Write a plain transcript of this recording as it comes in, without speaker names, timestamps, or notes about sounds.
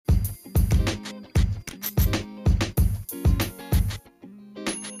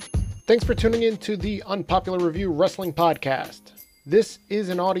Thanks for tuning in to the Unpopular Review Wrestling Podcast. This is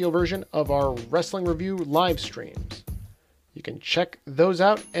an audio version of our Wrestling Review live streams. You can check those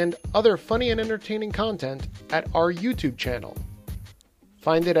out and other funny and entertaining content at our YouTube channel.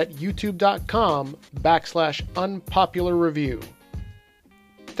 Find it at youtube.com/unpopularreview.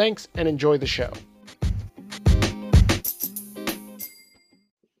 Thanks and enjoy the show.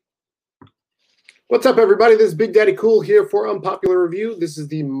 What's up, everybody? This is Big Daddy Cool here for Unpopular Review. This is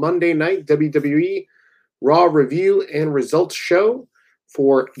the Monday night WWE Raw review and results show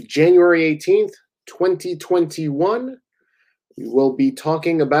for January 18th, 2021. We will be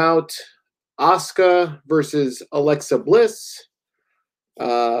talking about Asuka versus Alexa Bliss.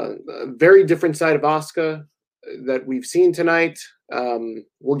 A very different side of Asuka that we've seen tonight.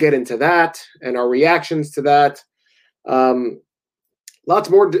 We'll get into that and our reactions to that. Lots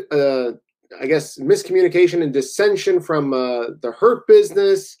more I guess, miscommunication and dissension from the Hurt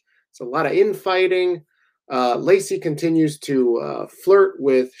Business. It's a lot of infighting. Lacey continues to flirt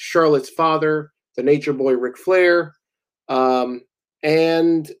with Charlotte's father, the Nature Boy Ric Flair. Randy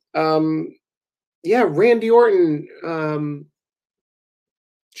Orton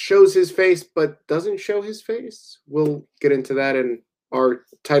shows his face but doesn't show his face. We'll get into that, and our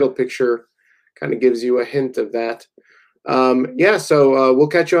title picture kind of gives you a hint of that. So we'll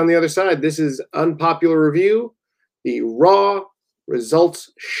catch you on the other side. This is Unpopular Review, the Raw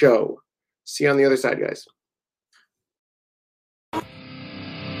results show. See you on the other side, guys.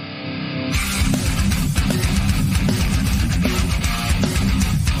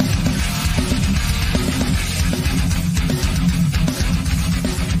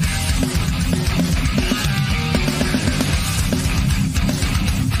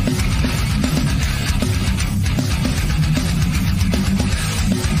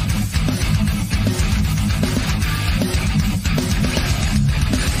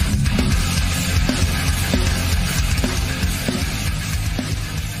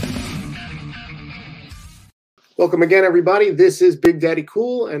 Welcome again, everybody. This is Big Daddy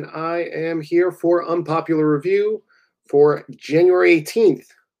Cool, and I am here for Unpopular Review for January 18th,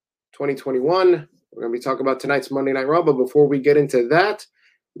 2021. We're going to be talking about tonight's Monday Night Raw, but before we get into that,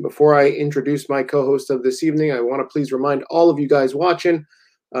 before I introduce my co-host of this evening, I want to please remind all of you guys watching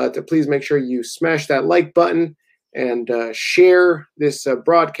to please make sure you smash that like button and share this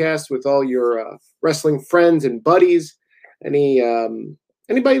broadcast with all your wrestling friends and buddies.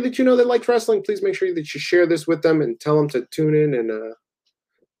 Anybody that you know that likes wrestling, please make sure that you share this with them and tell them to tune in and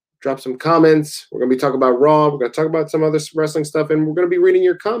drop some comments. We're going to be talking about Raw. We're going to talk about some other wrestling stuff, and we're going to be reading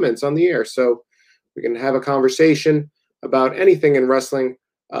your comments on the air. So we can have a conversation about anything in wrestling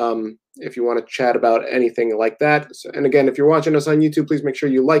if you want to chat about anything like that. And again, if you're watching us on YouTube, please make sure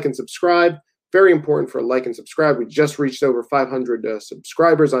you like and subscribe. Very important for like and subscribe. We just reached over 500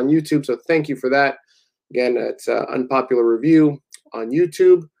 subscribers on YouTube, so thank you for that. Again, it's Unpopular Review on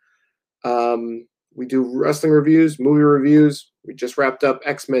YouTube. We do wrestling reviews, movie reviews. We just wrapped up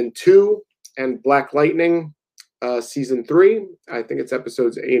X-Men 2 and Black Lightning Season 3. I think it's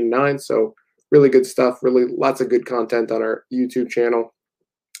episodes 8 and 9, so really good stuff. Really lots of good content on our YouTube channel.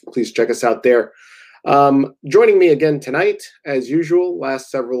 Please check us out there. Joining me again tonight, as usual, last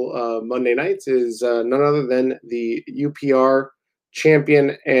several Monday nights, is none other than the UPR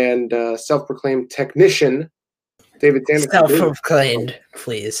champion and self-proclaimed technician, David Tanner. Self-proclaimed,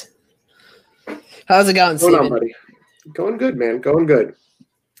 please. How's it going, Steven? Going on, buddy? Going good, man. Going good.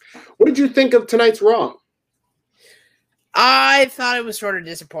 What did you think of tonight's Raw? I thought it was sort of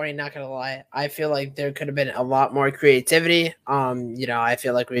disappointing, not going to lie. I feel like there could have been a lot more creativity. I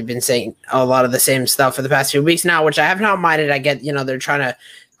feel like we've been saying a lot of the same stuff for the past few weeks now, which I have not minded. I get,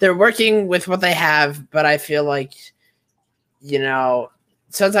 they're working with what they have, but I feel like,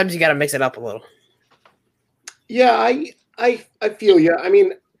 sometimes you got to mix it up a little. Yeah, I feel you. I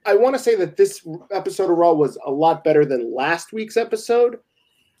mean, I want to say that this episode of Raw was a lot better than last week's episode.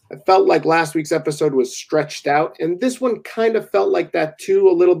 I felt like last week's episode was stretched out, and this one kind of felt like that too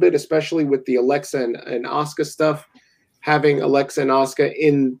a little bit, especially with the Alexa and Asuka stuff. Having Alexa and Asuka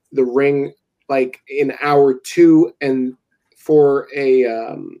in the ring like in hour 2 and for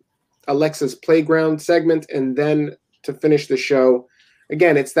a Alexa's Playground segment, and then to finish the show.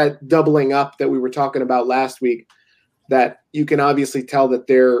 Again, it's that doubling up that we were talking about last week, that you can obviously tell that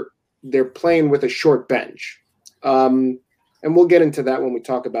they're playing with a short bench. And we'll get into that when we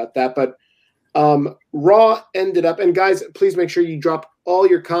talk about that. But Raw ended up, and guys, please make sure you drop all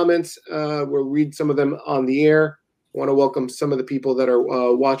your comments. We'll read some of them on the air. I want to welcome some of the people that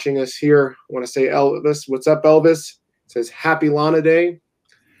are watching us here. I want to say Elvis. What's up, Elvis? It says Happy Lana Day.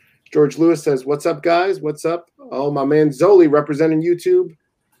 George Lewis says, what's up, guys? What's up? Oh, my man Zoli representing YouTube.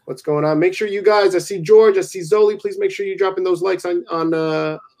 What's going on? Make sure you guys, I see George, I see Zoli. Please make sure you drop in those likes on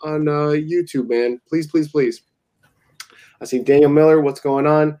YouTube, man. Please, please, please. I see Daniel Miller. What's going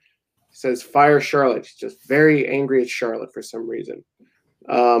on? He says, fire Charlotte. He's just very angry at Charlotte for some reason.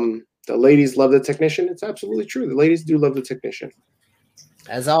 The ladies love the technician. It's absolutely true. The ladies do love the technician.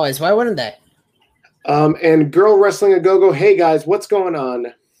 As always. Why wouldn't they? And Girl Wrestling a Go-Go. Hey, guys, what's going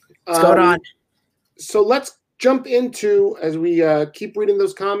on? What's going on? So let's jump into, as we keep reading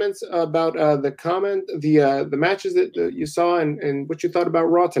those comments about the matches that you saw and what you thought about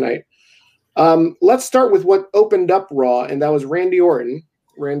Raw tonight. Let's start with what opened up Raw, and that was Randy Orton.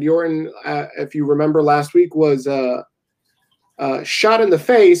 Randy Orton, if you remember last week, was shot in the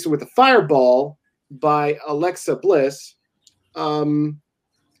face with a fireball by Alexa Bliss. And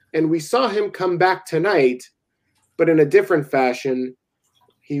we saw him come back tonight, but in a different fashion.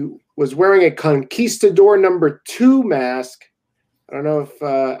 He was wearing a Conquistador #2 mask. I don't know if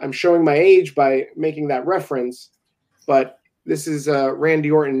I'm showing my age by making that reference, but this is Randy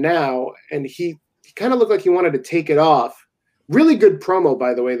Orton now, and he kind of looked like he wanted to take it off. Really good promo,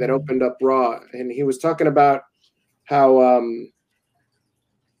 by the way, that opened up Raw, and he was talking about how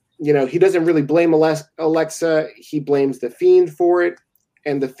he doesn't really blame Alexa. He blames the Fiend for it,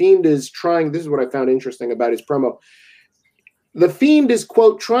 and the Fiend is trying. This is what I found interesting about his promo. The Fiend is,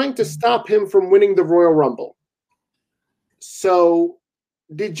 quote, trying to stop him from winning the Royal Rumble. So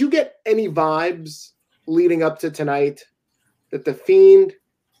did you get any vibes leading up to tonight that the Fiend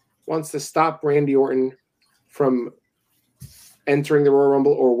wants to stop Randy Orton from entering the Royal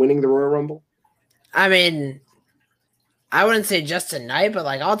Rumble or winning the Royal Rumble? I mean, I wouldn't say just tonight, but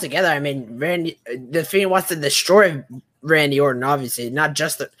like altogether, I mean, the Fiend wants to destroy Randy Orton, obviously.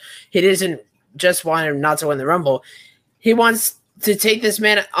 He doesn't just want him not to win the Rumble. He wants to take this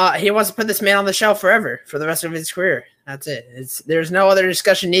man. He wants to put this man on the shelf forever for the rest of his career. That's it. There's no other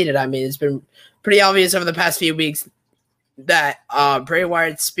discussion needed. I mean, it's been pretty obvious over the past few weeks that Bray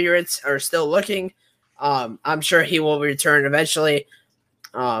Wyatt's spirits are still looking. I'm sure he will return eventually.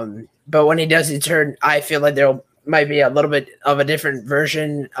 But when he does return, I feel like there might be a little bit of a different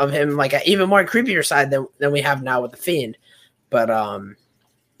version of him, like an even more creepier side than we have now with the Fiend. But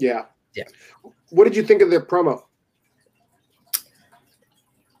yeah. What did you think of the promo?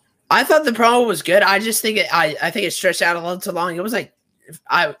 I thought the promo was good. I just think I think it stretched out a little too long. It was like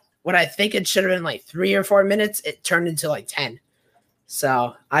what I think it should have been like 3 or 4 minutes. It turned into like 10.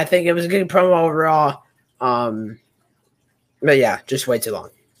 So I think it was a good promo overall. But yeah, just way too long.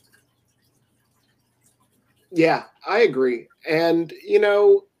 Yeah, I agree. And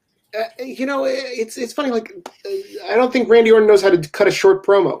it's funny. Like I don't think Randy Orton knows how to cut a short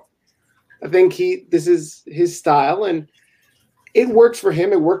promo. I think this is his style, and it works for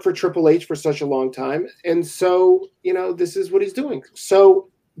him. It worked for Triple H for such a long time. And so, this is what he's doing. So,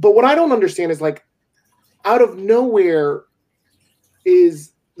 but what I don't understand is, like, out of nowhere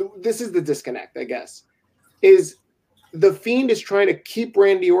this is the disconnect, I guess, is the Fiend is trying to keep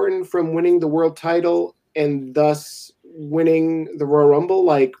Randy Orton from winning the world title and thus winning the Royal Rumble.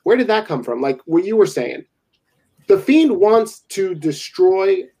 Like, where did that come from? Like what you were saying, the Fiend wants to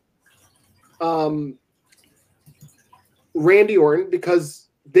destroy Randy Orton because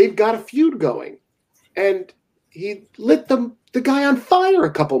they've got a feud going, and he lit the guy on fire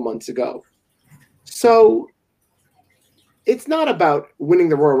a couple months ago. So it's not about winning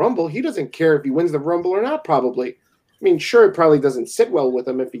the Royal Rumble. He doesn't care if he wins the Rumble or not, probably. I mean, sure, it probably doesn't sit well with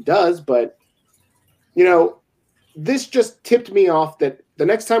him if he does, but this just tipped me off that the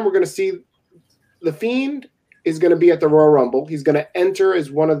next time we're going to see the Fiend is going to be at the Royal Rumble. He's going to enter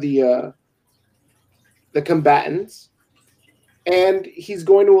as one of the combatants. And he's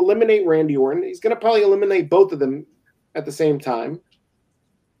going to eliminate Randy Orton. He's going to probably eliminate both of them at the same time.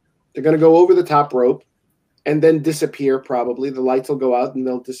 They're going to go over the top rope and then disappear, probably. The lights will go out and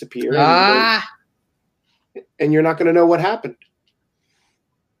they'll disappear. And you're not going to know what happened.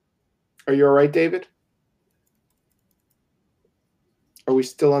 Are you all right, David? Are we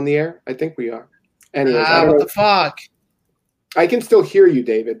still on the air? I think we are. Anyways, I don't know. What the fuck? I can still hear you,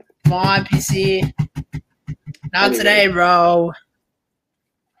 David. Come on, PC. Not today, bro.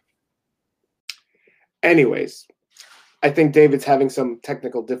 Anyways, I think David's having some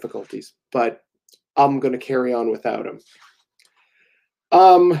technical difficulties, but I'm going to carry on without him.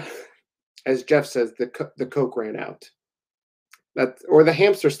 As Jeff says, the Coke ran out. Or the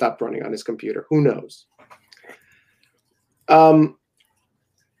hamster stopped running on his computer. Who knows? Sorry.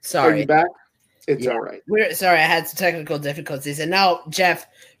 Are you back? It's all right. Sorry, I had some technical difficulties. And now, Jeff,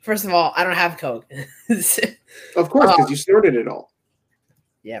 first of all, I don't have Coke. Of course, because you started it all.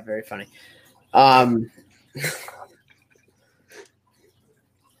 Yeah, very funny.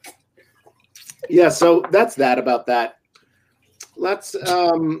 Yeah, so that's that about that. Let's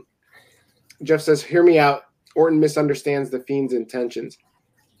Jeff says, hear me out. Orton misunderstands the Fiend's intentions.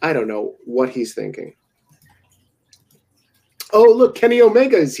 I don't know what he's thinking. Oh, look, Kenny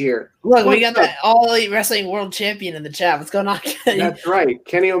Omega is here. Look, we got the All Elite Wrestling World Champion in the chat. What's going on, Kenny? That's right.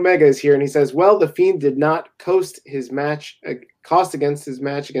 Kenny Omega is here, and he says, well, the Fiend did not cost against his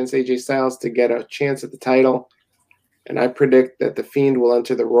match against AJ Styles to get a chance at the title, and I predict that the Fiend will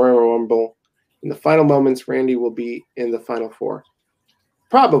enter the Royal Rumble. In the final moments, Randy will be in the Final Four.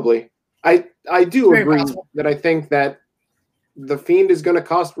 Probably. I do agree that I think that the Fiend is going to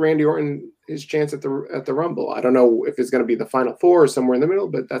cost Randy Orton his chance at the Rumble. I don't know if it's going to be the Final Four or somewhere in the middle,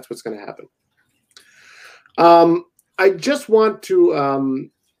 but that's what's going to happen. I just want to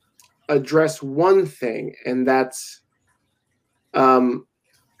address one thing, and that's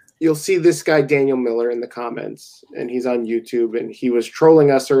you'll see this guy Daniel Miller in the comments, and he's on YouTube, and he was trolling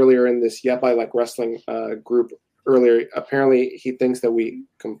us earlier in this Yep I Like Wrestling group earlier. Apparently, he thinks that we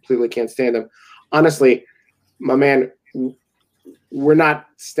completely can't stand him. Honestly, my man, we're not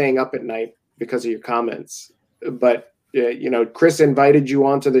staying up at night because of your comments. But Chris invited you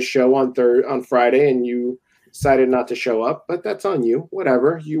onto the show on Friday, and you decided not to show up. But that's on you.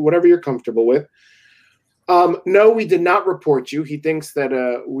 Whatever you're comfortable with. No, we did not report you. He thinks that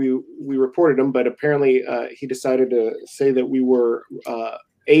we reported him, but apparently he decided to say that we were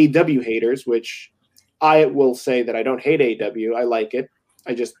AEW haters, which I will say that I don't hate AEW. I like it.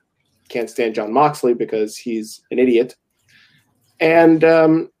 I just can't stand Jon Moxley because he's an idiot. And,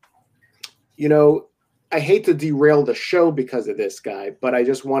 I hate to derail the show because of this guy, but I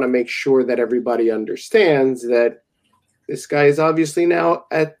just want to make sure that everybody understands that this guy is obviously now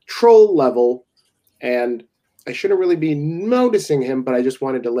at troll level, and I shouldn't really be noticing him, but I just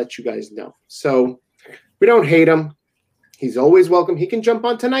wanted to let you guys know. So we don't hate him. He's always welcome. He can jump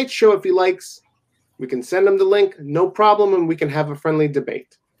on tonight's show if he likes. We can send him the link, no problem, and we can have a friendly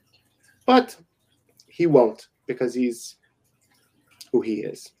debate. But he won't because he's who he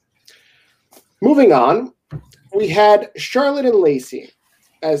is. Moving on, we had Charlotte and Lacey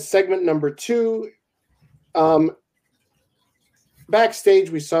as segment number 2. Backstage,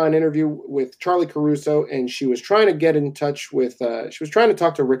 we saw an interview with Charlie Caruso, and she was trying to get in touch with. She was trying to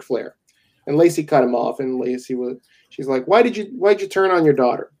talk to Ric Flair, and Lacey cut him off. And she's like, "Why'd you turn on your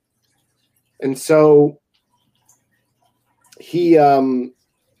daughter?" And so he,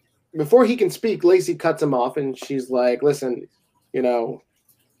 before he can speak, Lacey cuts him off, and she's like, "Listen,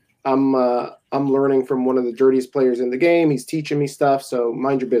 I'm learning from one of the dirtiest players in the game. He's teaching me stuff, so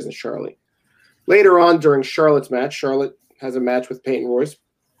mind your business, Charlie." Later on, during Charlotte's match, Charlotte has a match with Peyton Royce.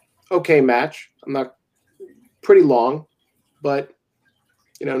 Okay match. I'm not pretty long, but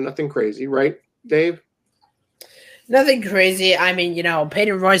nothing crazy, right, Dave? Nothing crazy. I mean,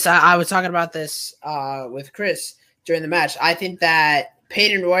 Peyton Royce, I was talking about this with Chris during the match. I think that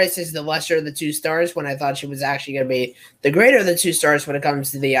Peyton Royce is the lesser of the 2 stars when I thought she was actually going to be the greater of the 2 stars when it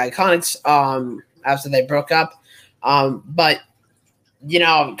comes to the Iconics after they broke up. But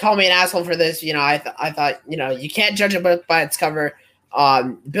call me an asshole for this. I thought, you can't judge a book by its cover.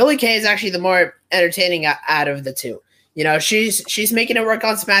 Billie Kay is actually the more entertaining out of the 2. She's making it work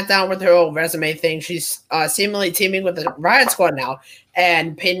on SmackDown with her old resume thing. She's seemingly teaming with the Riot Squad now,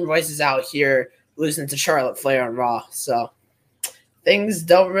 and Peyton Royce is out here losing to Charlotte Flair on Raw. So things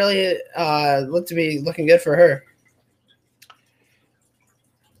don't really look to be looking good for her.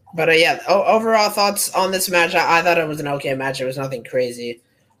 But overall thoughts on this match. I thought it was an okay match. It was nothing crazy.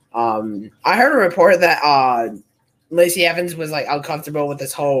 I heard a report that Lacey Evans was like uncomfortable with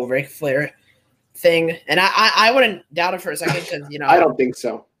this whole Ric Flair thing, and I wouldn't doubt it for a second because I don't think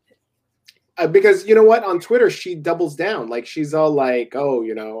so. Because you know what, on Twitter she doubles down. Like she's all like, "Oh,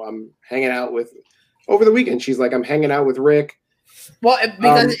 I'm hanging out with." Over the weekend, she's like, "I'm hanging out with Rick." Well,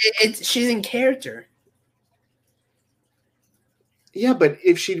 because she's in character. Yeah, but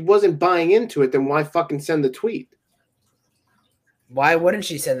if she wasn't buying into it, then why fucking send the tweet? Why wouldn't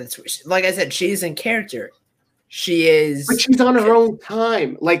she send the tweet? Like I said, she's in character. She is. But she's on her own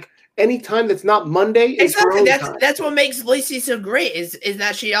time. Like any time that's not Monday is her own time. That's what makes Lacey so great is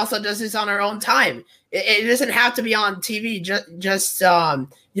that she also does this on her own time. It doesn't have to be on TV. Just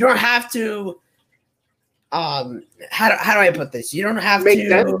you don't have to. How do I put this? You don't have Make to.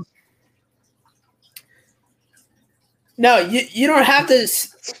 Sense. No, you don't have to.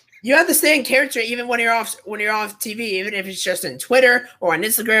 You have to stay in character even when you're off TV, even if it's just on Twitter or on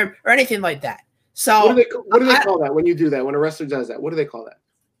Instagram or anything like that. So what do they call that when you do that? When a wrestler does that, what do they call that?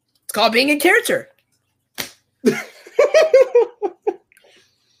 It's called being in character. They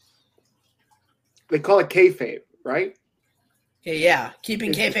call it kayfabe, right? Okay, yeah,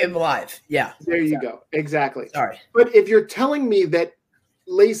 keeping kayfabe alive. Yeah. There you go. Exactly. Sorry. But if you're telling me that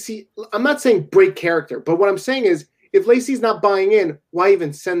Lacey, I'm not saying break character, but what I'm saying is if Lacey's not buying in, why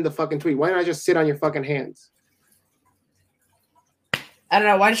even send the fucking tweet? Why not just sit on your fucking hands? I don't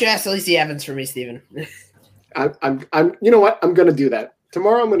know. Why don't you ask Lacey Evans for me, Steven? I'm you know what? I'm gonna do that.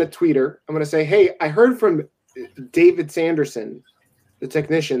 Tomorrow I'm gonna tweet her. I'm gonna say, hey, I heard from David Sanderson, the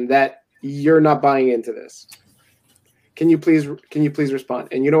technician, that you're not buying into this. Can you please respond?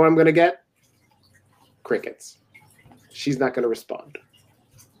 And you know what I'm gonna get? Crickets. She's not gonna respond.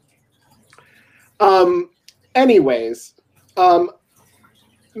 Anyways,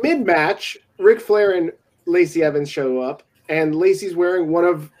 mid-match, Ric Flair and Lacey Evans show up, and Lacey's wearing one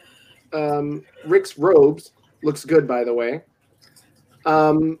of Ric's robes. Looks good, by the way.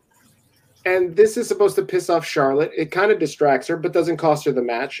 And this is supposed to piss off Charlotte. It kind of distracts her, but doesn't cost her the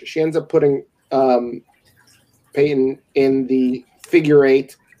match. She ends up putting Peyton in the figure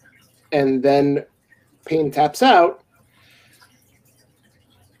eight, and then Peyton taps out.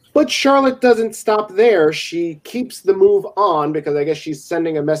 But Charlotte doesn't stop there. She keeps the move on because I guess she's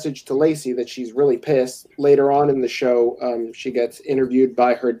sending a message to Lacey that she's really pissed. Later on in the show, she gets interviewed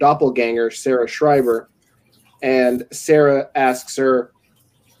by her doppelganger, Sarah Schreiber. And Sarah asks her,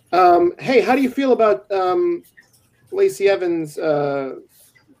 hey, how do you feel about Lacey Evans, flirting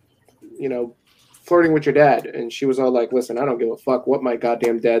with your dad? And she was all like, listen, I don't give a fuck what my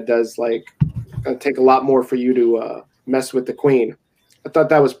goddamn dad does. Like, it'd take a lot more for you to mess with the queen. I thought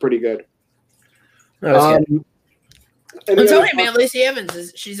that was pretty good. That was good. I'm telling you, man, Lacey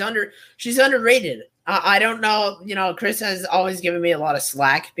Evans she's underrated. I don't know. You know, Chris has always given me a lot of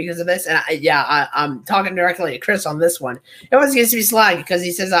slack because of this, and I'm talking directly to Chris on this one. He always gives me slack because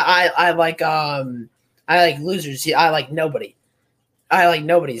he says I like losers. I like nobody. I like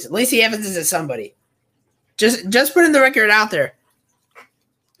nobodies. Lacey Evans is a somebody. Just putting the record out there.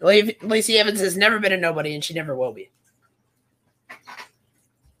 Lacey Evans has never been a nobody, and she never will be.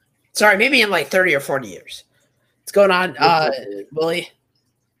 Sorry, maybe in like 30 or 40 years. What's going on, Willie?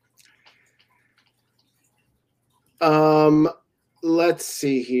 Let's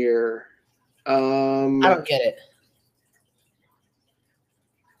see here. I don't get it.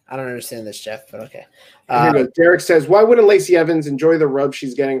 I don't understand this, Jeff, but okay. Here we go. Derek says, why wouldn't Lacey Evans enjoy the rub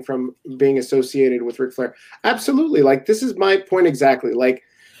she's getting from being associated with Ric Flair? Absolutely. Like, this is my point exactly. Like,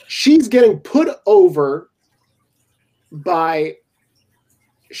 she's getting put over by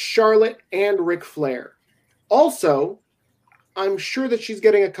Charlotte and Ric Flair. Also, I'm sure that she's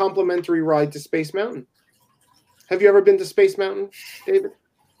getting a complimentary ride to Space Mountain. Have you ever been to Space Mountain, David?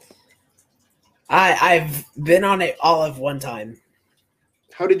 I've been on it all of one time.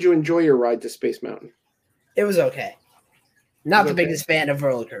 How did you enjoy your ride to Space Mountain? It was okay. Not the biggest fan of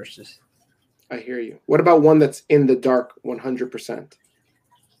roller coasters. I hear you. What about one that's in the dark 100%?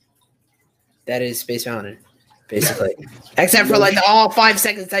 That is Space Mountain, basically. Except for like all 5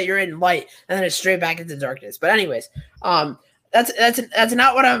 seconds that you're in light, and then it's straight back into darkness. But anyways, that's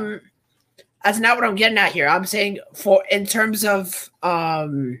not what I'm getting at here. I'm saying in terms of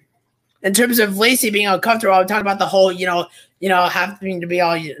Lacey being uncomfortable, I'm talking about the whole, having to be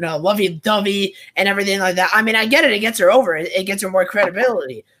all, lovey-dovey and everything like that. I mean, I get it. It gets her over. It gets her more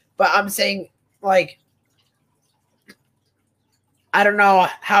credibility. But I'm saying, like, I don't know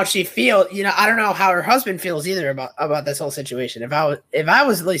how she feels. I don't know how her husband feels either about this whole situation. If I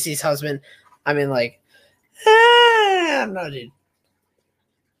was Lacey's husband, I mean, like, I don't know, dude.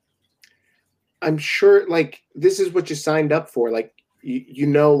 I'm sure, like, this is what you signed up for. Like,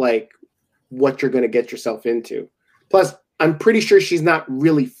 like, what you're going to get yourself into. Plus, I'm pretty sure she's not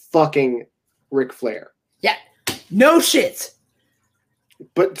really fucking Ric Flair. Yeah, no shit.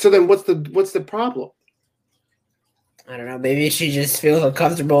 But so then, what's the problem? I don't know. Maybe she just feels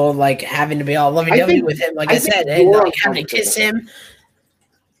uncomfortable, like having to be all lovey-dovey with him, like I said, and like having to kiss him.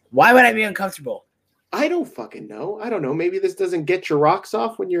 Why would I be uncomfortable? I don't fucking know. I don't know. Maybe this doesn't get your rocks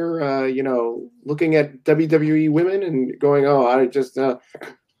off when you're, looking at WWE women and going, oh, I just,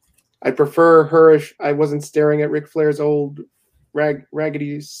 I prefer her if I wasn't staring at Ric Flair's old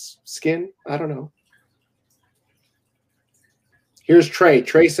raggedy skin. I don't know. Here's Trey.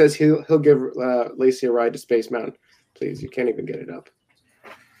 Trey says he'll give Lacey a ride to Space Mountain. Please, you can't even get it up.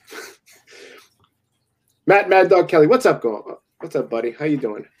 Mad Dog Kelly, what's up, what's up, buddy? How you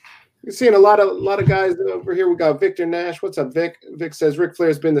doing? You're seeing a lot of guys over here. We got Victor Nash. What's up, Vic? Vic says Ric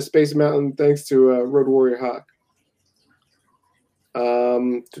Flair's been to Space Mountain thanks to Road Warrior Hawk.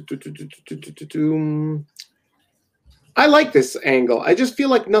 I like this angle. I just feel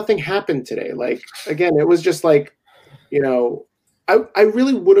like nothing happened today. Like, again, it was just like, I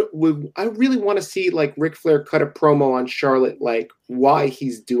really I really want to see like Ric Flair cut a promo on Charlotte, like why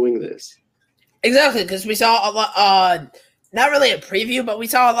he's doing this. Exactly, because we saw a lot. Not really a preview, but we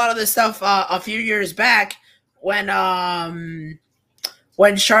saw a lot of this stuff a few years back when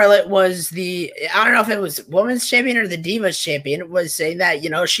Charlotte was I don't know if it was women's champion or the Divas champion, was saying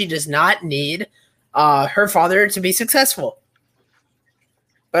that, she does not need her father to be successful.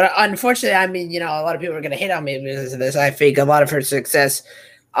 But unfortunately, I mean, a lot of people are going to hate on me because of this. I think a lot of her success,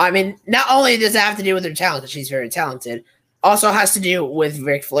 I mean, not only does it have to do with her talent, she's very talented, also has to do with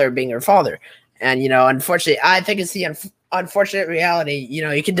Ric Flair being her father. And, unfortunately, I think it's the unfortunate reality.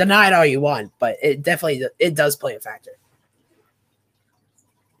 You can deny it all you want, but it definitely does play a factor.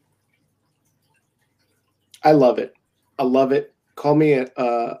 I love it. I love it. Call me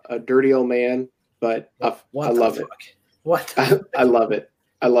a dirty old man, but I love it. What? I love it.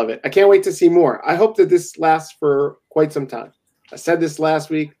 I love it. I can't wait to see more. I hope that this lasts for quite some time. I said this last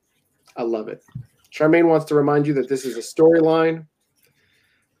week. I love it. Charmaine wants to remind you that this is a storyline.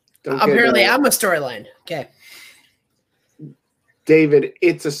 Apparently, I'm a storyline. Okay. David,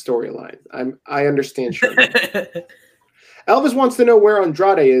 it's a storyline. I understand Charmaine. Elvis wants to know where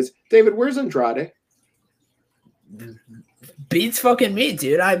Andrade is. David, where's Andrade? Beats fucking me,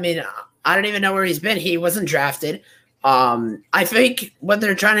 dude. I mean, I don't even know where he's been. He wasn't drafted. I think what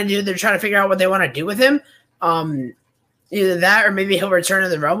they're trying to do, they're trying to figure out what they want to do with him. Either that or maybe he'll return to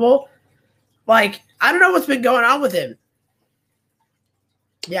the Rumble. Like, I don't know what's been going on with him.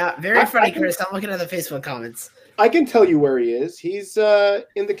 Yeah, very funny, Chris. I'm looking at the Facebook comments. I can tell you where he is. He's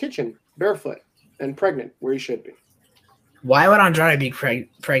in the kitchen, barefoot and pregnant, where he should be. Why would Andrade be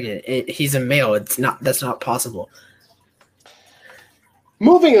pregnant? He's a male. That's not possible.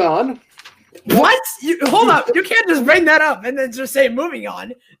 Moving on. What? Hold up. You can't just bring that up and then just say moving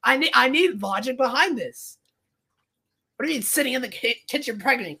on. I need logic behind this. What do you mean sitting in the kitchen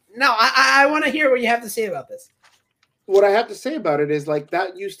pregnant? No, I want to hear what you have to say about this. What I have to say about it is like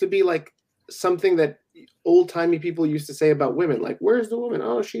that used to be like something that old-timey people used to say about women. Like, where's the woman?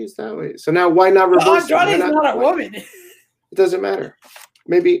 Oh, she's that way. So now why not reverse it? Andrade's not a woman. It doesn't matter.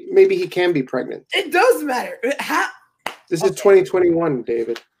 Maybe he can be pregnant. It does matter. This is 2021,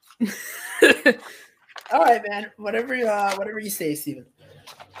 David. All right, man. Whatever you say, Steven.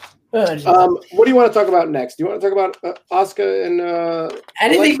 What do you want to talk about next? Do you want to talk about Asuka and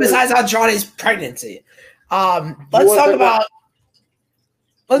anything besides Andrade's pregnancy? Let's talk about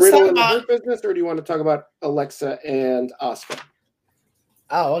her business, or do you want to talk about Alexa and Asuka?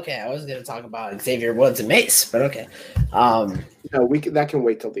 Oh, okay. I was going to talk about Xavier Woods and Mace, but okay. No, that can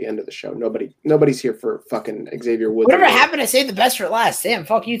wait till the end of the show. Nobody's here for fucking Xavier Woods. Whatever happened to save the best for last? Damn,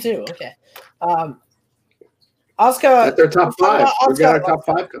 fuck you too. Okay. Asuka. That's their top five. We got our top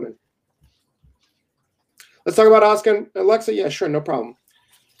five coming. Let's talk about Asuka and Alexa. Yeah, sure, no problem.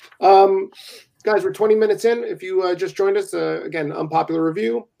 Guys, we're 20 minutes in. If you just joined us, again, unpopular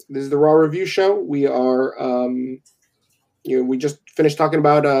review. This is the Raw review show. We are, we just finished talking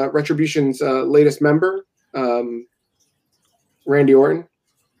about Retribution's latest member, Randy Orton.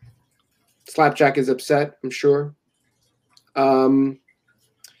 Slapjack is upset, I'm sure. And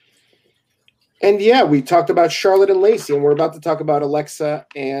yeah, we talked about Charlotte and Lacey, and we're about to talk about Alexa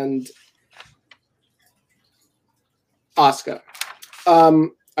and Asuka.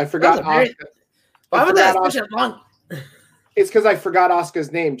 I forgot Asuka. Why would that such a long? It's because I forgot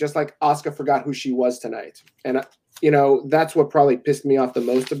Asuka's name, just like Asuka forgot who she was tonight. And, that's what probably pissed me off the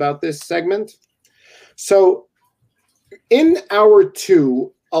most about this segment. So in hour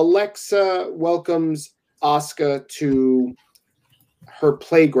 2, Alexa welcomes Asuka to her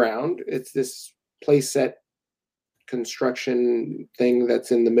playground. It's this playset construction thing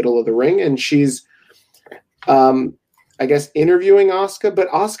that's in the middle of the ring. And she's, I guess, interviewing Asuka, but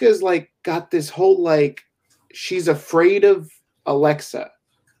Asuka is like got this whole like she's afraid of Alexa,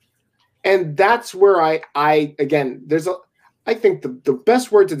 and that's where I think the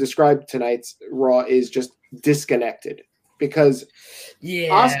best word to describe tonight's Raw is just disconnected, because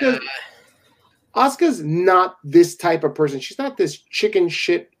Asuka's not this type of person. She's not this chicken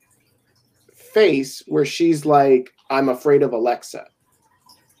shit face where she's like, I'm afraid of Alexa.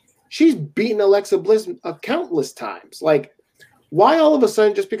 She's beaten Alexa Bliss countless times. Like, why all of a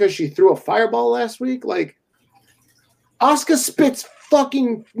sudden, just because she threw a fireball last week, like, Asuka spits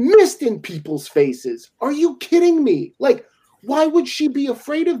fucking mist in people's faces. Are you kidding me? Like, why would she be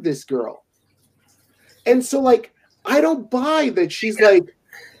afraid of this girl? And so, like, I don't buy that she's like,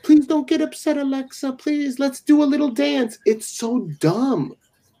 please don't get upset, Alexa. Please, let's do a little dance. It's so dumb.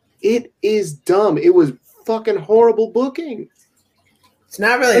 It is dumb. It was fucking horrible booking. It's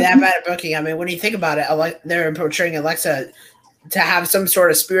not really that bad at booking. I mean, when you think about it, they're portraying Alexa to have some sort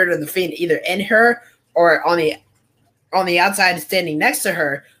of spirit of the Fiend either in her or on the outside standing next to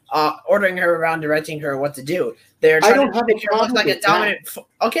her, ordering her around, directing her what to do. They're trying to make her look like a dominant.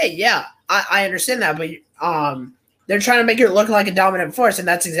 Okay, yeah, I understand that, but they're trying to make her look like a dominant force, and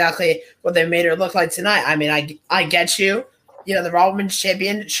that's exactly what they made her look like tonight. I mean, I get you. You know, the Raw Women's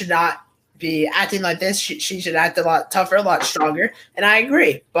Champion should not be acting like this. She should act a lot tougher, a lot stronger, and I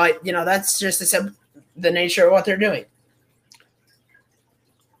agree. But you know, that's just the nature of what they're doing.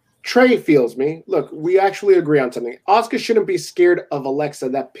 Trey feels me. Look, we actually agree on something. Asuka shouldn't be scared of Alexa.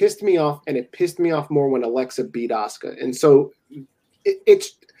 That pissed me off, and it pissed me off more when Alexa beat Asuka. And so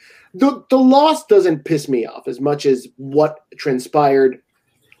it's the loss doesn't piss me off as much as what transpired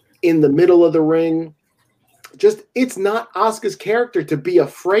in the middle of the ring. Just, it's not Asuka's character to be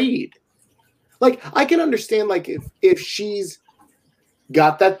afraid. Like, I can understand, like, if she's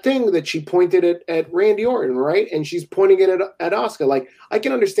got that thing that she pointed at Randy Orton, right? And she's pointing it at Asuka. Like, I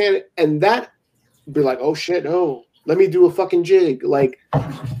can understand it. And that be like, oh shit, no, let me do a fucking jig. Like,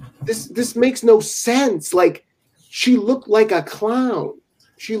 this makes no sense. Like, she looked like a clown.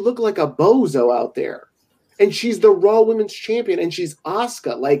 She looked like a bozo out there. And she's the Raw Women's Champion, and she's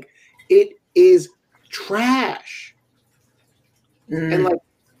Asuka. Like, it is trash. And like,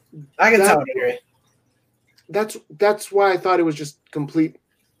 I can tell you. That's why I thought it was just complete.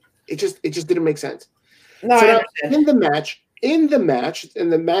 It just didn't make sense. No, so I now, understand. in the match,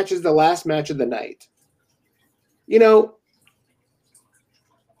 and the match is the last match of the night. You know,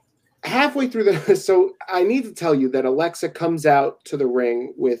 halfway through so I need to tell you that Alexa comes out to the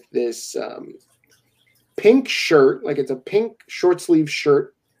ring with this pink shirt, like it's a pink short sleeve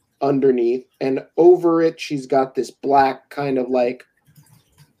shirt underneath, and over it she's got this black kind of like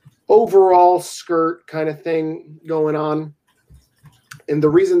overall skirt kind of thing going on. And the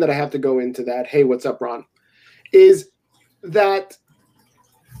reason that I have to go into that, hey, what's up, Ron, is that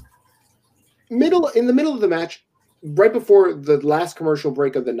in the middle of the match, right before the last commercial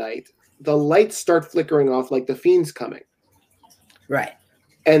break of the night, the lights start flickering off like the Fiend's coming. Right.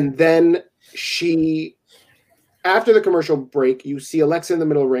 And then after the commercial break, you see Alexa in the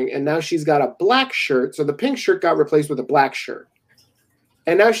middle of the ring, and now she's got a black shirt. So the pink shirt got replaced with a black shirt.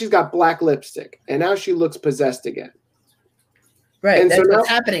 And now she's got black lipstick. And now she looks possessed again. Right. And that's so what's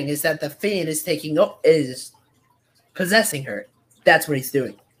happening is that the Fiend is possessing her. That's what he's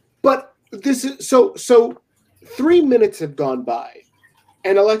doing. But this is so 3 minutes have gone by,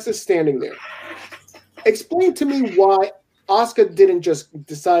 and Alexa's standing there. Explain to me why Asuka didn't just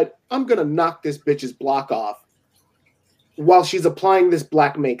decide, I'm going to knock this bitch's block off while she's applying this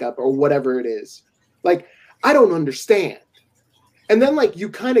black makeup or whatever it is. Like, I don't understand. And then, like, you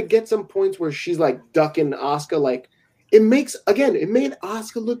kind of get some points where she's, like, ducking Asuka. Like, it made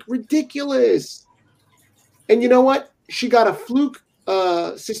Asuka look ridiculous. And you know what? She got a fluke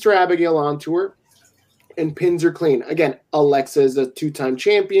Sister Abigail onto her and pins her clean. Again, Alexa is a 2-time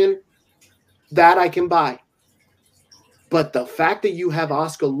champion. That I can buy. But the fact that you have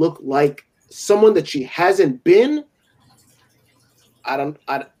Asuka look like someone that she hasn't been,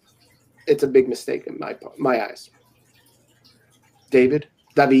 it's a big mistake in my eyes. David?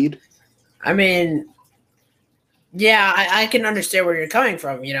 I mean, yeah, I can understand where you're coming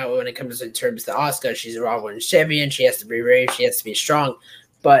from. You know, when it comes in terms to Asuka, she's a Raw Women's Champion. She has to be brave. She has to be strong.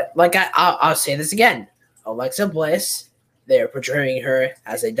 But like I'll say this again, Alexa Bliss, they're portraying her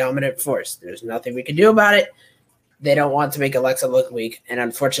as a dominant force. There's nothing we can do about it. They don't want to make Alexa look weak, and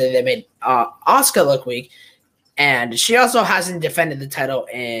unfortunately, they made Asuka look weak. And she also hasn't defended the title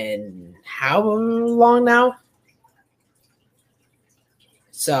in how long now?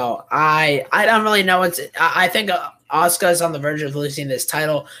 So I don't really know I think Asuka is on the verge of losing this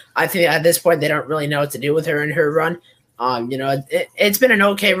title. I think at this point they don't really know what to do with her in her run. You know, it's been an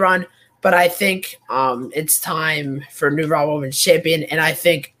okay run, but I think it's time for a new Raw Women's Champion, and I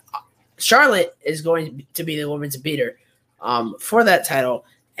think Charlotte is going to be the women's beater for that title.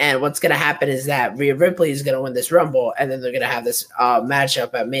 And what's going to happen is that Rhea Ripley is going to win this Rumble, and then they're going to have this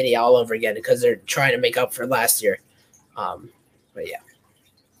matchup at Mania all over again because they're trying to make up for last year. But yeah.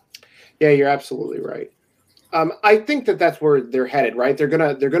 Yeah, you're absolutely right. I think that's where they're headed, right? They're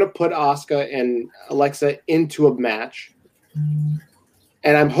gonna put Asuka and Alexa into a match,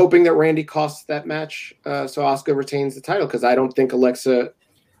 and I'm hoping that Randy costs that match so Asuka retains the title because I don't think Alexa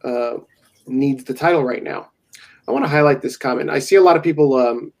needs the title right now. I want to highlight this comment. I see a lot of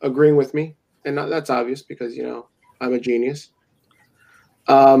people agreeing with me, and that's obvious because you know I'm a genius.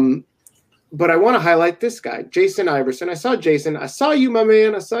 But I want to highlight this guy, Jason Iverson. I saw Jason. I saw you, my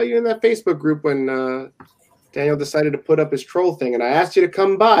man. I saw you in that Facebook group when Daniel decided to put up his troll thing, and I asked you to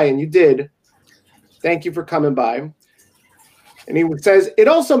come by, and you did. Thank you for coming by. And he says, it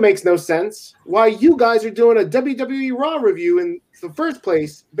also makes no sense why you guys are doing a WWE Raw review in the first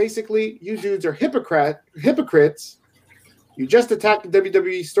place. Basically, you dudes are hypocrites. You just attacked the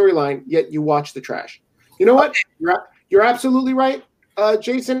WWE storyline, yet you watch the trash. You know what? You're absolutely right,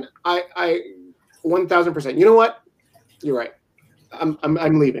 Jason. I 1,000%. You know what? You're right. I'm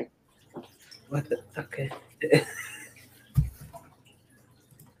leaving. What the? Okay.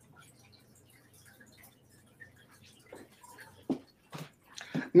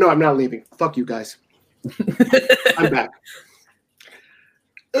 No, I'm not leaving. Fuck you guys. I'm back.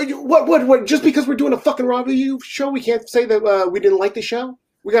 What? Just because we're doing a fucking Raw review show, we can't say that we didn't like the show?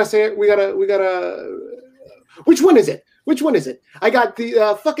 We gotta say it. We gotta. Which one is it? Which one is it? I got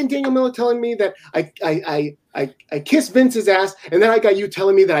the fucking Daniel Miller telling me that I kiss Vince's ass, and then I got you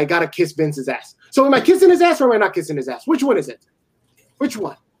telling me that I gotta kiss Vince's ass. So am I kissing his ass or am I not kissing his ass? Which one is it? Which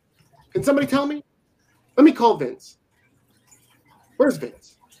one? Can somebody tell me? Let me call Vince. Where's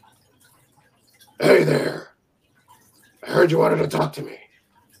Vince? Hey there. I heard you wanted to talk to me.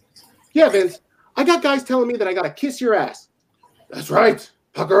 Yeah, Vince. I got guys telling me that I gotta kiss your ass. That's right.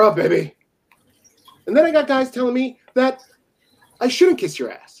 Pucker up, baby. And then I got guys telling me that I shouldn't kiss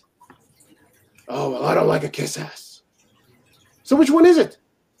your ass. Oh, well, I don't like a kiss ass. So which one is it?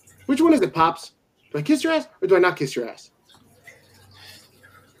 Which one is it, Pops? Do I kiss your ass or do I not kiss your ass?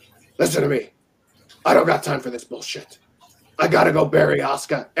 Listen to me. I don't got time for this bullshit. I gotta go bury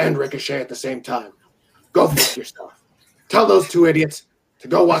Asuka and Ricochet at the same time. Go fuck yourself. Tell those two idiots to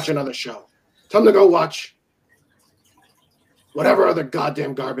go watch another show. Tell them to go watch whatever other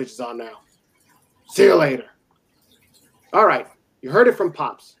goddamn garbage is on now. See you later. All right. You heard it from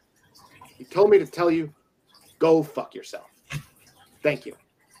Pops. He told me to tell you, go fuck yourself. Thank you.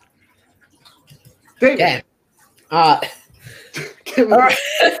 David. Yeah.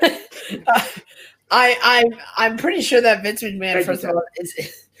 I'm pretty sure that Vince McMahon, first of all,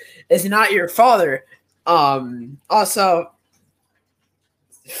 is not your father. Also,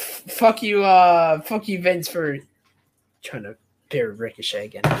 fuck you, Vince, for trying to pair Ricochet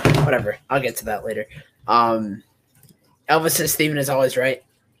again. Whatever. I'll get to that later. Elvis's Steven is always right.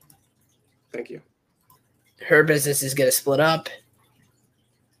 Thank you. Her business is gonna split up.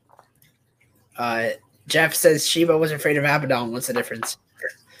 Jeff says Sheba was afraid of Abaddon. What's the difference?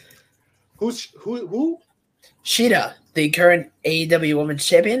 Who? Shida, the current AEW Women's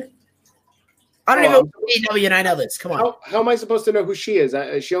Champion. I don't even know AEW, and I know this. Come on. How am I supposed to know who she is?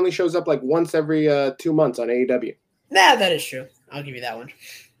 She only shows up like once every 2 months on AEW. Nah, that is true. I'll give you that one.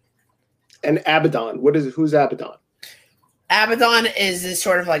 And Abaddon. Who's Abaddon? Abaddon is this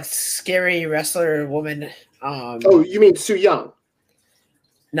sort of like scary wrestler woman. Oh, you mean Su Yung?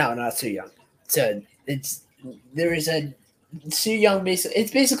 No, not Su Yung. So there is a Su Yung.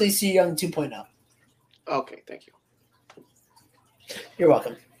 It's basically Su Yung 2.0. Okay, thank you. You're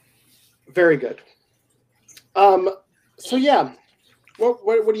welcome. Very good. So yeah,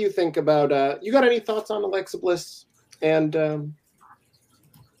 what do you think about? You got any thoughts on Alexa Bliss and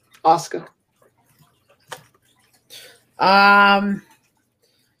Asuka?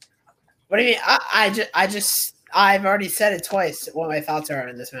 What do you mean? I've already said it twice. What my thoughts are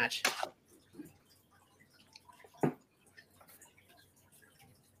on this match.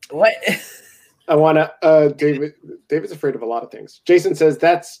 What? I want to. David's afraid of a lot of things. Jason says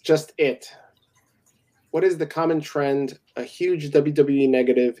that's just it. What is the common trend? A huge WWE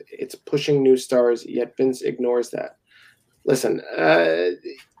negative. It's pushing new stars, yet Vince ignores that. Listen,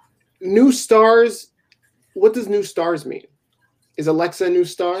 new stars. What does new stars mean? Is Alexa a new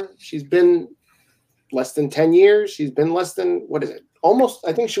star? She's been less than 10 years. She's been less than, what is it? Almost,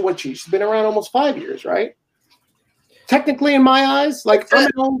 I think she's been around almost 5 years, right? Technically, in my eyes, like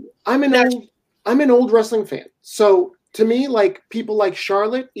I'm an old wrestling fan. So to me, like people like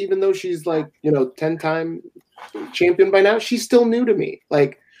Charlotte, even though she's like, 10-time champion by now, she's still new to me.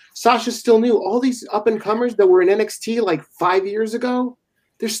 Like Sasha's still new. All these up and comers that were in NXT like 5 years ago,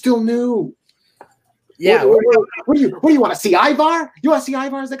 they're still new. Yeah. What do you want to see? Ivar? You want to see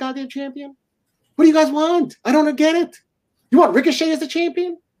Ivar as the goddamn champion? What do you guys want? I don't get it. You want Ricochet as the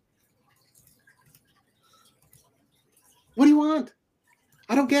champion? What do you want?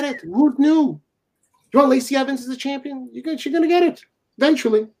 I don't get it. Who's new? You want Lacey Evans as the champion? She's gonna get it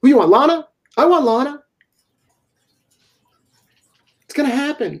eventually. Who you want? Lana? I want Lana. It's gonna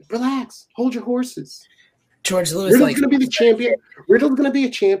happen. Relax. Hold your horses. George Lewis Riddle's gonna be the champion. Riddle's gonna be a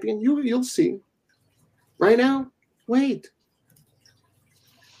champion. You'll see. Right now, wait.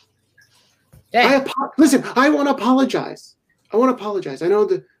 Yeah. Listen, I want to apologize. I know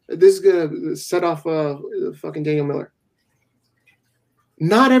that this is gonna set off fucking Daniel Miller.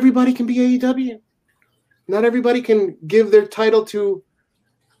 Not everybody can be AEW. Not everybody can give their title to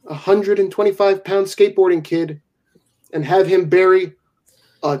a 125-pound skateboarding kid and have him bury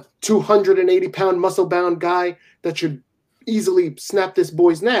a 280-pound muscle-bound guy that should easily snap this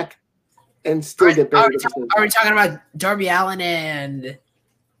boy's neck and still get buried. Are we talking about Darby Allin and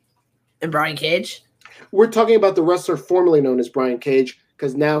Brian Cage? We're talking about the wrestler formerly known as Brian Cage,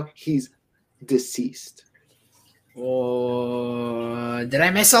 because now he's deceased. Oh, did I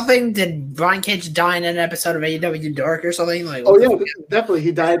miss something? Did Brian Cage die in an episode of AEW Dark or something? Like, oh yeah, definitely.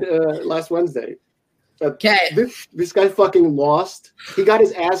 He died last Wednesday. Okay. This guy fucking lost. He got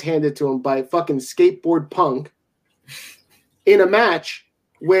his ass handed to him by fucking Skateboard Punk in a match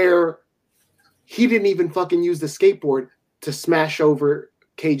where he didn't even fucking use the skateboard to smash over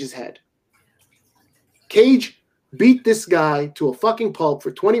Cage's head. Cage beat this guy to a fucking pulp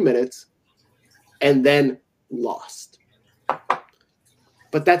for 20 minutes and then lost.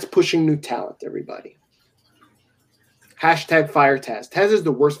 But that's pushing new talent, everybody. Hashtag fire Taz. Taz is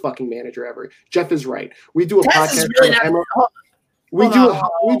the worst fucking manager ever. Jeff is right. We do a podcast. We do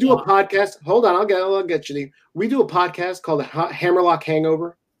a podcast. Hold on, I'll get you. We do a podcast called the Hammerlock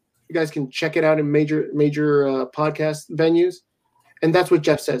Hangover. You guys can check it out in major podcast venues. And that's what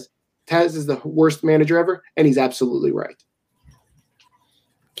Jeff says. Taz is the worst manager ever, and he's absolutely right.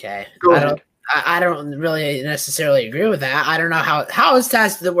 Okay. Go ahead. I don't really necessarily agree with that. I don't know how is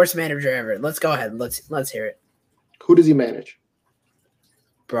Taz the worst manager ever. Let's go ahead. Let's hear it. Who does he manage?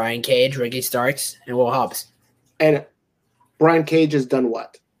 Brian Cage, Ricky Starks, and Will Hobbs. And Brian Cage has done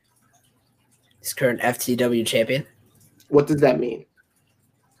what? He's current FTW champion. What does that mean?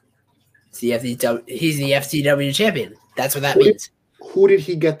 He's the FTW champion. That's what that means. Who did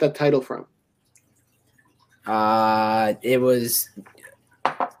he get that title from? It was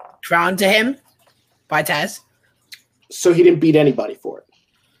crowned to him by Taz. So he didn't beat anybody for it?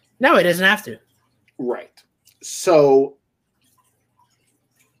 No, he doesn't have to. Right. So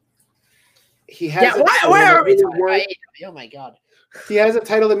he has where are we talking about? Oh my god. He has a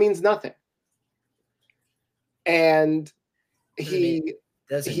title that means nothing. And he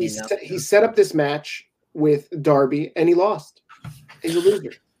set up this match with Darby and he lost. He's a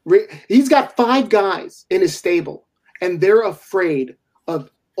loser. He's got 5 guys in his stable and they're afraid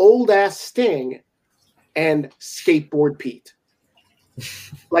of old ass Sting and Skateboard Pete.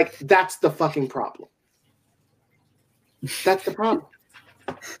 Like, that's the fucking problem. That's the problem.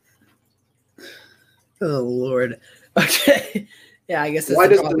 Oh Lord. Okay. Yeah, I guess that's why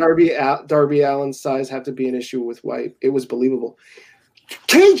does the Darby Allin's size have to be an issue with White? It was believable.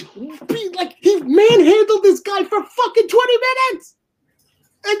 Cage, he manhandled this guy for fucking 20 minutes,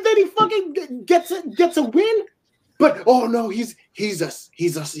 and then he fucking gets a win. But oh no, he's a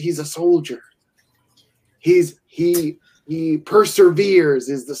soldier. He perseveres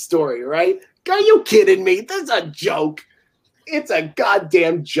is the story, right? Are you kidding me? That's a joke. It's a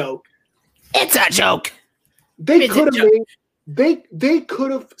goddamn joke. It's a joke. They could have.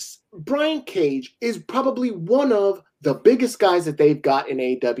 Brian Cage is probably one of the biggest guys that they've got in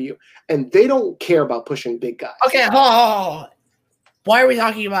AEW, and they don't care about pushing big guys. Okay, hold. Why are we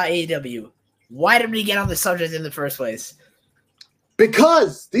talking about AEW? Why did we get on the subject in the first place?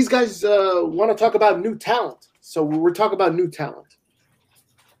 Because these guys want to talk about new talent. So we're talking about new talent.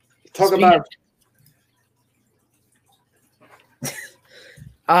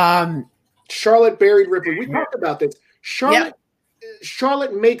 Charlotte buried Ripley. We talked about this. Charlotte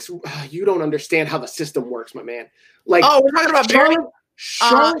makes you don't understand how the system works, my man. Like, we're talking about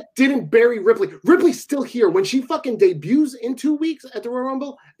Charlotte didn't bury Ripley. Ripley's still here. When she fucking debuts in 2 weeks at the Royal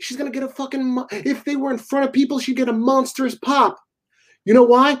Rumble, she's gonna get a fucking. If they were in front of people, she'd get a monstrous pop. You know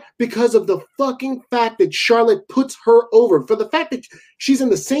why? Because of the fucking fact that Charlotte puts her over. For the fact that she's in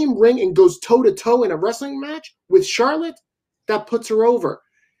the same ring and goes toe to toe in a wrestling match with Charlotte, that puts her over.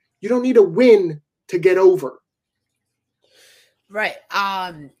 You don't need a win to get over. Right.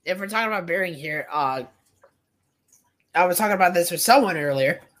 If we're talking about burying here, I was talking about this with someone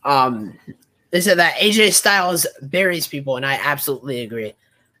earlier. They said that AJ Styles buries people, and I absolutely agree.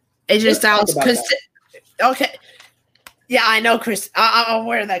 AJ Styles, okay. Yeah, I know, Chris. I'm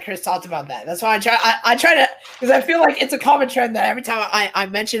aware that Chris talked about that. That's why I try to, because I feel like it's a common trend that every time I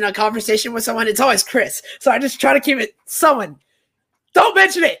mention a conversation with someone, it's always Chris. So I just try to keep it someone. Don't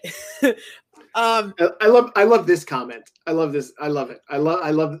mention it. I love this comment. I love this. I love it. I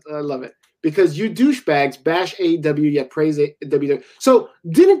love it. Because you douchebags bash AEW yet praise WWE. So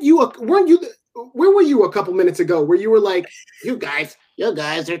where were you a couple minutes ago where you were like, you guys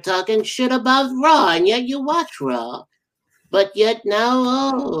are talking shit about Raw and yet you watch Raw. But yet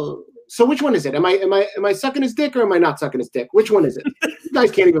now, so which one is it? Am I sucking his dick or am I not sucking his dick? Which one is it? You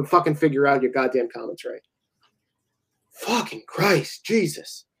guys can't even fucking figure out your goddamn comments right. Fucking Christ,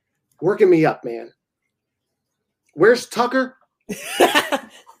 Jesus. Working me up, man. Where's Tucker?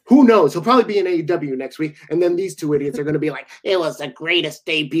 Who knows? He'll probably be in AEW next week, and then these two idiots are going to be like, it was the greatest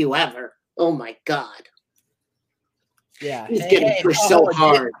debut ever. Oh, my God. Yeah. He's getting pushed so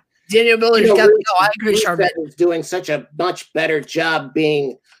hard. Daniel Miller's got to go. I agree, Charlotte. He's doing such a much better job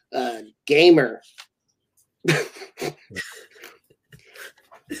being a gamer.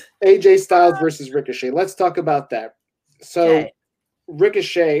 AJ Styles versus Ricochet. Let's talk about that. So,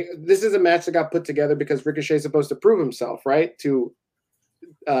 Ricochet, this is a match that got put together because Ricochet is supposed to prove himself, right, to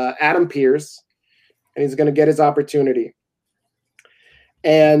Adam Pearce, and he's going to get his opportunity.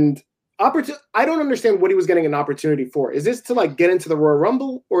 And I don't understand what he was getting an opportunity for. Is this to like get into the Royal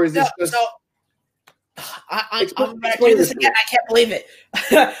Rumble, or is this just? So, I'm going to do this again. I can't believe it.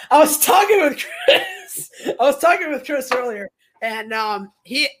 I was talking with Chris earlier, and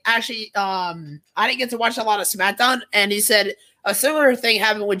he actually I didn't get to watch a lot of SmackDown, and he said a similar thing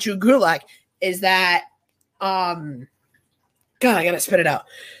happened with Drew Gulak. Is that God, I gotta spit it out.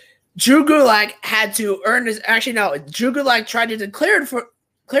 Drew Gulak had to earn his. Actually, no. Drew Gulak tried to declare for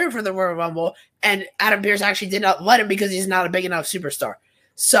the Royal Rumble, and Adam Pearce actually did not let him because he's not a big enough superstar.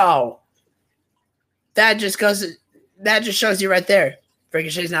 So that just shows you right there.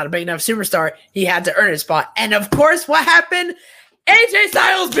 Ricochet's not a big enough superstar. He had to earn his spot. And of course, what happened? AJ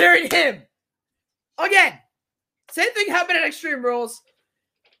Styles buried him. Again. Same thing happened at Extreme Rules.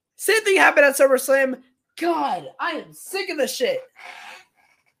 Same thing happened at SummerSlam. God, I am sick of this shit.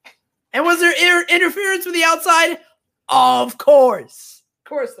 And was there interference from the outside? Of course. Of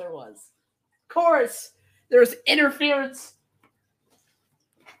course there was. Of course there was interference.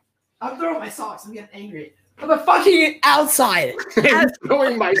 I'm throwing my socks. I'm getting angry. On the fucking outside. I'm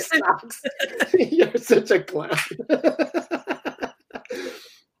throwing my socks. You're such a clown.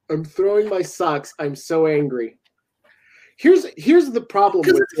 I'm throwing my socks. I'm so angry. Here's the problem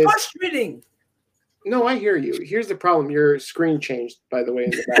with it's frustrating. No, I hear you. Here's the problem. Your screen changed, by the way,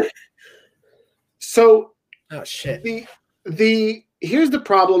 in the back. So, oh shit. Here's the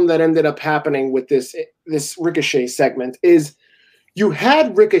problem that ended up happening with this Ricochet segment is you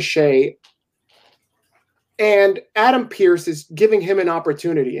had Ricochet and Adam Pearce is giving him an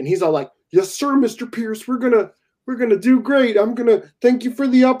opportunity, and he's all like, "Yes, sir, Mr. Pearce. We're gonna do great. I'm gonna thank you for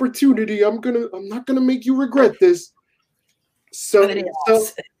the opportunity. I'm not gonna make you regret this." So, and then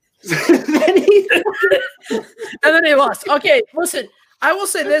he lost. Okay, listen. I will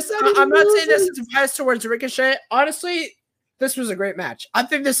say this. I'm not saying this as a bias towards Ricochet. Honestly, this was a great match. I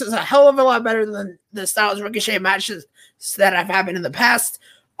think this is a hell of a lot better than the Styles Ricochet matches that have happened in the past.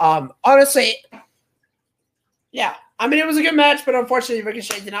 Honestly, yeah. I mean, it was a good match, but unfortunately,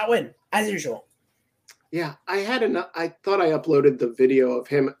 Ricochet did not win, as usual. Yeah, I thought I uploaded the video of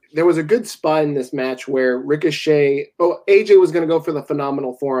him. There was a good spot in this match where AJ was going to go for the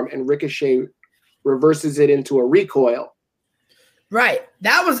phenomenal forearm, and Ricochet reverses it into a recoil. Right.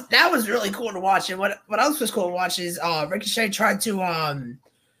 That was really cool to watch. And what else was cool to watch is Ricochet tried to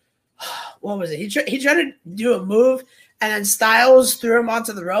what was it? He tried to do a move, and then Styles threw him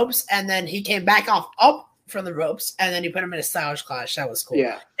onto the ropes, and then he came back up from the ropes, and then he put him in a Styles clash. That was cool.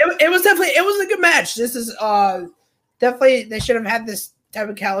 Yeah. It was a good match. This is definitely they should have had this type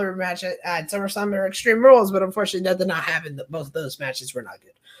of caliber match at SummerSlam or Extreme Rules, but unfortunately that did not happen. Both of those matches were not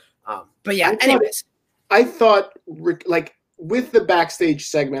good. But yeah, I thought like with the backstage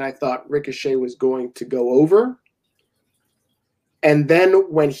segment, I thought Ricochet was going to go over. And then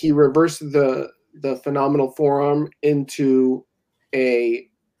when he reversed the phenomenal forearm into a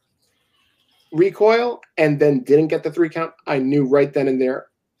recoil and then didn't get the 3 count, I knew right then and there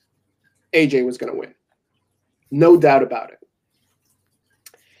AJ was going to win. No doubt about it.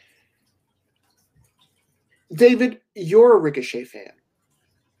 David, you're a Ricochet fan.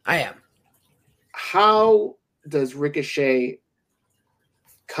 I am. How does Ricochet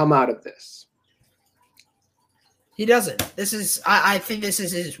come out of this? He doesn't. I think this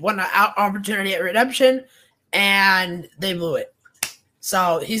is his one opportunity at redemption, and they blew it.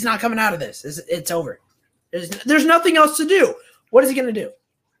 So he's not coming out of this. It's over. There's nothing else to do. What is he going to do?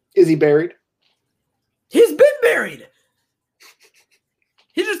 Is he buried? He's been buried.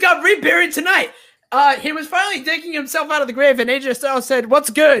 He just got reburied tonight. He was finally digging himself out of the grave, and AJ Styles said, "What's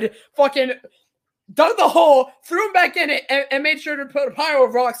good?" Fucking dug the hole, threw him back in it, and made sure to put a pile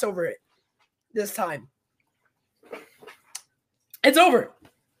of rocks over it this time. It's over.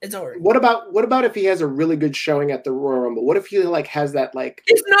 It's over. What about if he has a really good showing at the Royal Rumble? What if he has that like?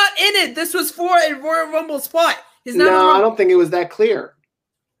 He's not in it. This was for a Royal Rumble spot. He's not. No, I don't think it was that clear.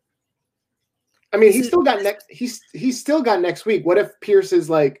 I mean, he's still got next week. What if Pearce is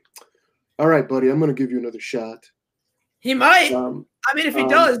like, "All right, buddy, I'm going to give you another shot." He might. I mean, if he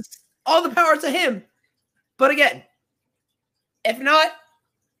does, all the power to him. But again, if not,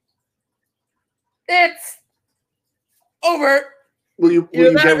 it's over. Will you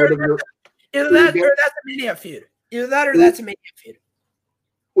get rid of your? Either that or that's a Mania feud. Either that or that's a Mania feud.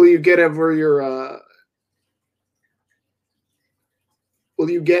 Will you get over your? Will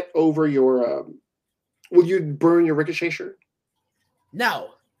you get over your? Will you burn your Ricochet shirt? No.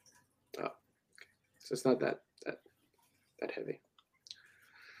 Oh, so it's not that heavy.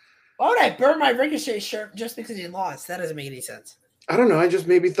 Why would I burn my Ricochet shirt just because he lost? That doesn't make any sense. I don't know. I just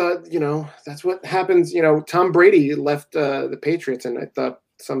maybe thought, that's what happens. Tom Brady left the Patriots, and I thought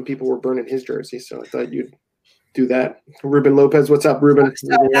some people were burning his jersey, so I thought you'd do that. Ruben Lopez, what's up, Ruben?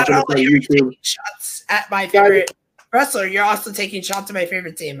 Not only are you taking shots at my favorite wrestler, you're also taking shots at my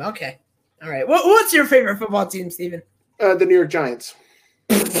favorite team. Okay. All right. What's your favorite football team, Steven? The New York Giants.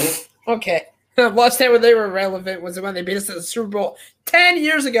 Okay. Last time when they were relevant was when they beat us at the Super Bowl 10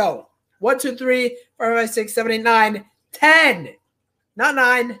 years ago. 1, 2, 3, 4, 5, 6, 7, 8, 9, 10. Not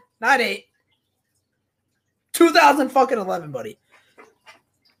 9, not 8. 2011, buddy.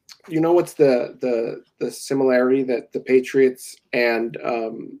 You know what's the similarity that the Patriots and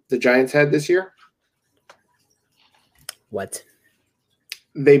the Giants had this year? What?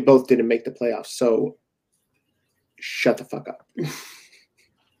 They both didn't make the playoffs, so shut the fuck up.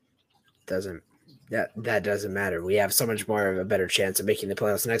 That doesn't matter. We have so much more of a better chance of making the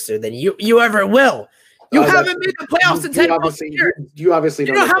playoffs next year than you ever will. You haven't made the playoffs in 10 years. You obviously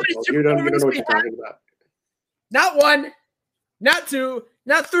don't know how know. many You don't know what we you're talking about. Not 1, not 2,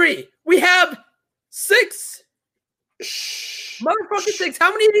 not 3. We have 6. Motherfucking 6.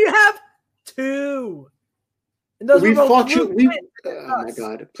 How many do you have? 2. And those we fought you. Oh my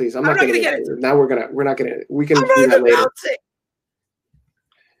God! Please, I'm not not going to get it. Now we're not going to. We can do that later.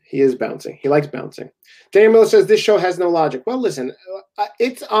 He is bouncing. He likes bouncing. Daniel Miller says this show has no logic. Well, listen,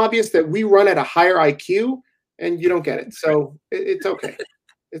 it's obvious that we run at a higher IQ, and you don't get it. So it's okay.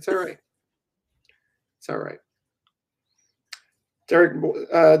 It's all right. It's all right.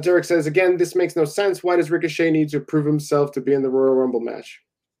 Derek says, again, this makes no sense. Why does Ricochet need to prove himself to be in the Royal Rumble match?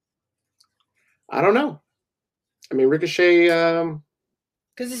 I don't know. I mean, Ricochet...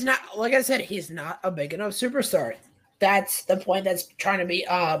 Because he's not, like I said, he's not a big enough superstar. That's the point that's trying to be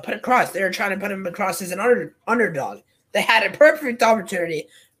put across. They're trying to put him across as an underdog. They had a perfect opportunity,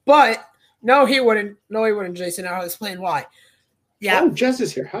 but no, he wouldn't. No, he wouldn't, Jason. I'll explain why. Yeah. Oh, Jess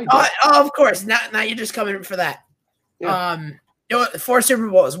is here. Hi, of course. Now you're just coming in for that. Yeah. 4 Super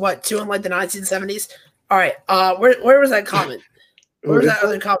Bowls. What, 2 in like the 1970s? All right. Where was that comment? Where was that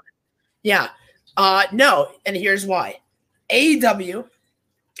other comment? Yeah. No, and here's why. AEW.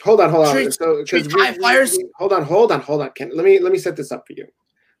 Hold on. So, high flyers. Hold on. Let me set this up for you.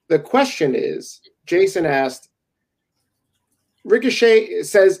 The question is, Jason asked. Ricochet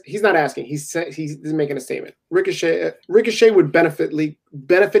says he's not asking. He's making a statement. Ricochet would benefit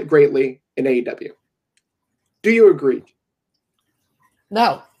greatly in AEW. Do you agree?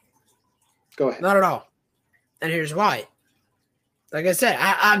 No. Go ahead. Not at all. And here's why. Like I said,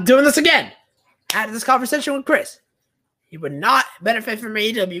 I'm doing this again. I had this conversation with Chris. He would not benefit from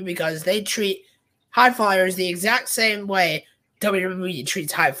AEW because they treat high flyers the exact same way WWE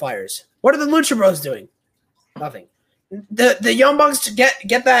treats high flyers. What are the Lucha Bros doing? Nothing. The Young Bucks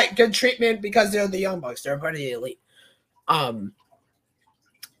get that good treatment because they're the Young Bucks. They're part of the elite. But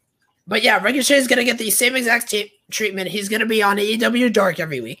yeah, Ricochet is going to get the same exact treatment. He's going to be on AEW Dark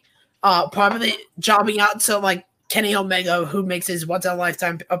every week. Probably jobbing out to like Kenny Omega, who makes his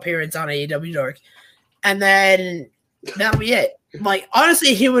once-in-a-lifetime appearance on AEW Dark. And then that'll be it. Like,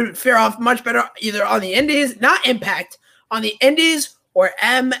 honestly, he would fare off much better either on the Indies, not Impact, on the Indies or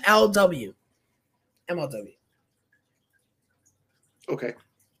MLW. MLW. Okay.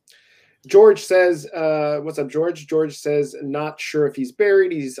 George says, what's up, George? George says, not sure if he's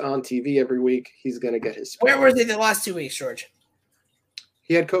buried. He's on TV every week. He's going to get his spot. Where was he the last 2 weeks, George?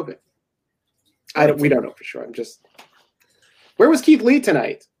 He had COVID. We don't know for sure. Where was Keith Lee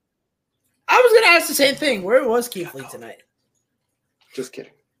tonight? I was going to ask the same thing. Where was Keith Lee tonight? Just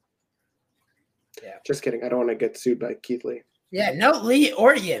kidding. Yeah. Just kidding. I don't want to get sued by Keith Lee. Yeah, no Lee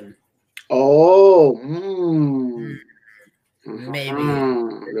or Yim. Oh. Maybe.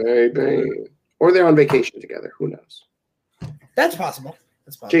 Maybe. Or they're on vacation together. Who knows? That's possible.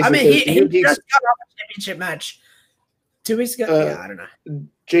 Jason, I mean, he just got off a championship match 2 weeks ago. I don't know.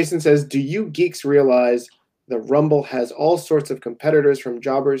 Jason says, do you geeks realize the Rumble has all sorts of competitors from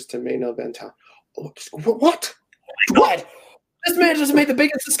jobbers to main event talent? Oh, what? Oh my God. This man just made the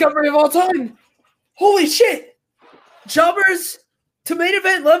biggest discovery of all time. Holy shit. Jobbers to main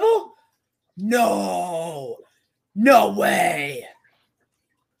event level? No. No way.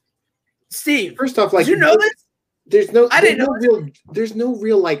 Steve, First off, like, did you know this? There's no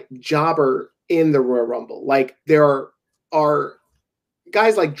real like jobber in the Royal Rumble. Like there are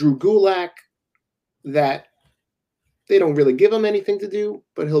guys like Drew Gulak that they don't really give him anything to do,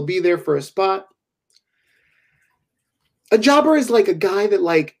 but he'll be there for a spot. A jobber is like a guy that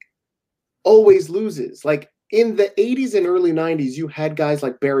like always loses. Like in the 80s and early 90s, you had guys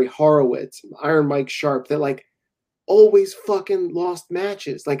like Barry Horowitz, Iron Mike Sharp that like always fucking lost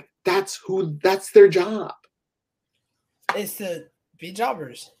matches. Like that's their job. It's to be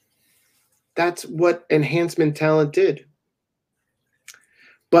jobbers. That's what enhancement talent did.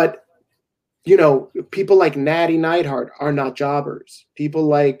 But, you know, people like Natty Neidhart are not jobbers. People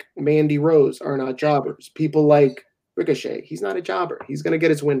like Mandy Rose are not jobbers. People like Ricochet, he's not a jobber. He's going to get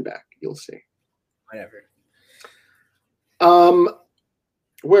his win back. You'll see. Whatever.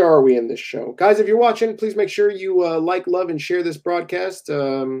 Where are we in this show? Guys, if you're watching, please make sure you like, love, and share this broadcast,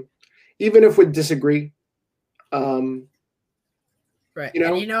 even if we disagree. Right. You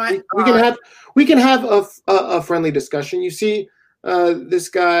know, and you know what? we can have a friendly discussion. You see, this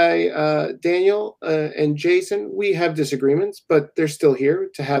guy Daniel and Jason, we have disagreements, but they're still here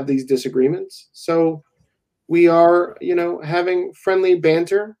to have these disagreements. So we are, you know, having friendly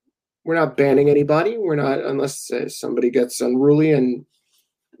banter. We're not banning anybody. We're not, unless somebody gets unruly and,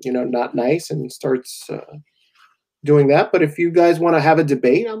 you know, not nice and starts doing that. But if you guys want to have a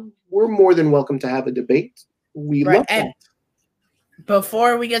debate, we're more than welcome to have a debate. We love that.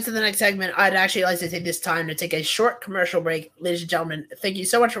 Before we get to the next segment, I'd actually like to take this time to take a short commercial break. Ladies and gentlemen, thank you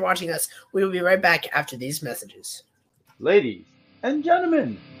so much for watching us. We will be right back after these messages. Ladies and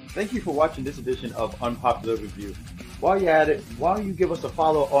gentlemen, thank you for watching this edition of Unpopular Review. While you're at it, why don't you give us a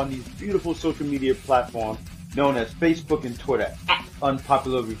follow on these beautiful social media platforms known as Facebook and Twitter at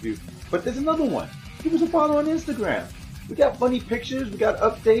Unpopular Review. But there's another one. Give us a follow on Instagram. We got funny pictures, we got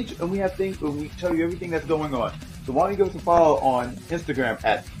updates, and we have things where we tell you everything that's going on. So why don't you give us a follow on Instagram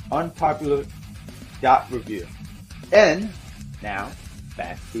at unpopular.review. And now,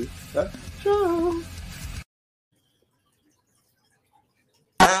 back to the show.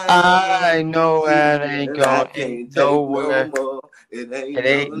 I know it ain't going nowhere. It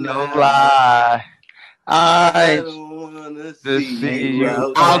ain't no lie. I want to see you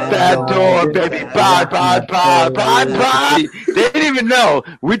out that door, baby. Bye, bye, bye, bye, bye. They didn't even know.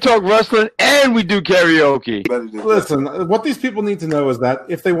 We talk wrestling and we do karaoke. Listen, what these people need to know is that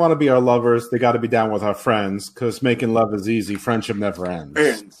if they want to be our lovers, they got to be down with our friends, because making love is easy. Friendship never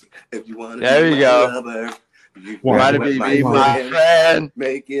ends. If you want to there we go. Lover, you want to be my friend.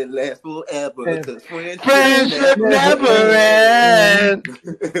 Make it last forever. Friendship never ends.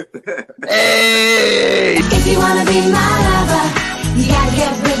 Hey. If you want to be my lover, you got to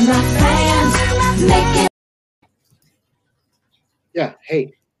get with my friends. Make it. Yeah.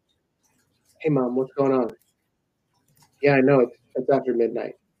 Hey, Mom, what's going on? Yeah, I know it's after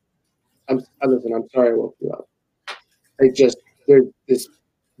midnight. Listen, I'm sorry I woke you up. I just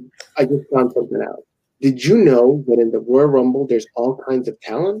found something out. Did you know that in the Royal Rumble, there's all kinds of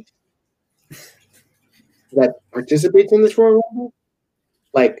talent that participates in this Royal Rumble?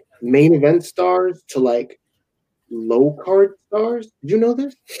 Like main event stars to like low card stars? Did you know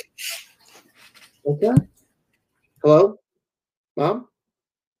this? Okay. Hello? Mom?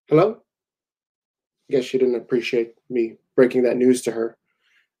 Hello? I guess she didn't appreciate me breaking that news to her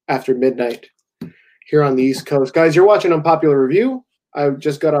after midnight here on the East Coast. Guys, you're watching Unpopular Review. I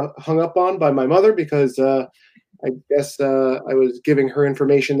just got hung up on by my mother because I guess I was giving her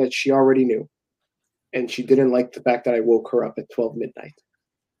information that she already knew. And she didn't like the fact that I woke her up at 12 midnight.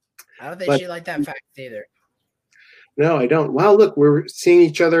 I don't think she liked that fact either. No, I don't. Wow, look, we're seeing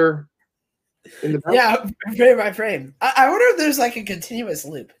each other in the back. Yeah, frame by frame. I wonder if there's like a continuous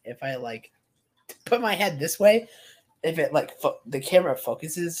loop. If I like put my head this way, if it like the camera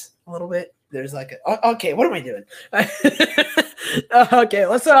focuses a little bit, there's like a okay. What am I doing? Okay,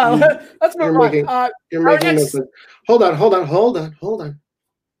 let's move on. Hold on.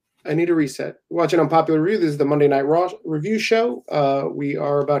 I need a reset. You're watching Unpopular Review. This is the Monday Night Raw review show. We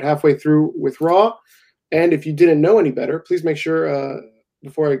are about halfway through with Raw. And if you didn't know any better, please make sure,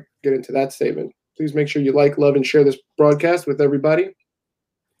 before I get into that statement, please make sure you like, love, and share this broadcast with everybody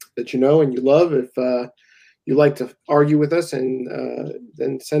that you know and you love. If you like to argue with us, and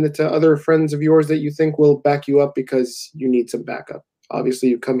then send it to other friends of yours that you think will back you up because you need some backup. Obviously,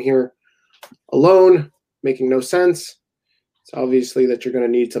 you come here alone, making no sense. It's obviously that you're going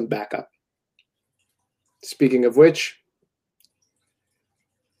to need some backup. Speaking of which,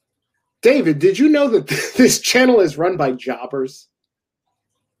 David, did you know that this channel is run by jobbers?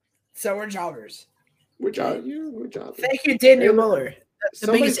 So we're jobbers. Good job. Good job. Thank you, Daniel And Muller, the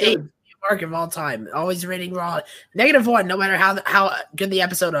somebody's biggest gotta- mark of all time. Always rating Raw -1, no matter how good the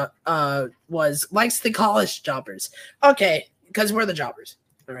episode was. Likes the college jobbers. Okay, because we're the jobbers.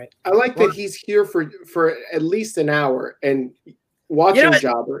 All right. I like that he's here for at least an hour and watching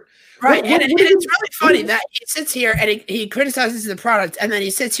Jobber. Right, What and is it's it- really funny that he sits here and he criticizes the product, and then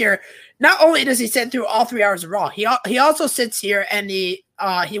he sits here. Not only does he sit through all 3 hours of Raw, he also sits here and he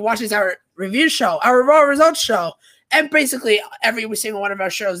watches our review show, our Raw results show, and basically every single one of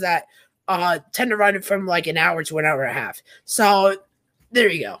our shows that tend to run it from like an hour to an hour and a half. So there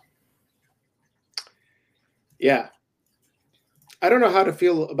you go. Yeah. I don't know how to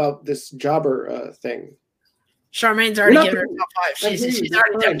feel about this Jobber thing. Charmaine's already given her top 5. She's We're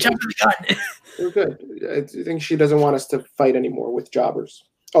already fine. jumping the gun. We're good. I think she doesn't want us to fight anymore with jobbers.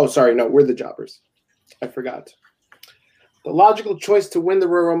 Oh, sorry. No, we're the jobbers. I forgot. The logical choice to win the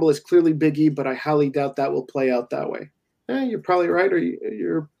Royal Rumble is clearly Big E, but I highly doubt that will play out that way. You're probably right, or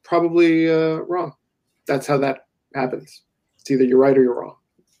you're probably wrong. That's how that happens. It's either you're right or you're wrong.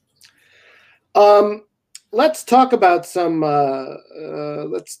 Let's talk about some.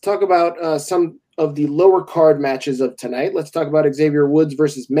 Some of the lower card matches of tonight. Let's talk about Xavier Woods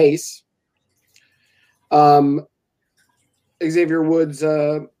versus Mace. Xavier Woods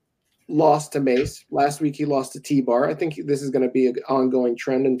lost to Mace. Last week he lost to T-Bar. I think this is going to be an ongoing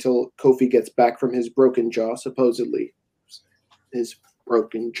trend until Kofi gets back from his broken jaw, supposedly. His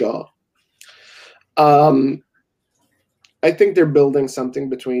broken jaw. I think they're building something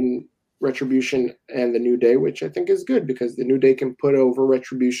between Retribution and the New Day, which I think is good because the New Day can put over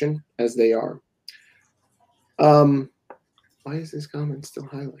Retribution as they are. Why is this comment still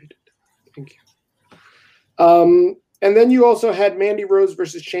highlighted? Thank you. And then you also had Mandy Rose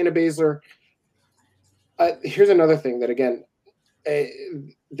versus Shayna Baszler. Here's another thing that, again,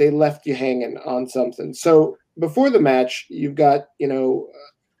 they left you hanging on something. So before the match, you've got,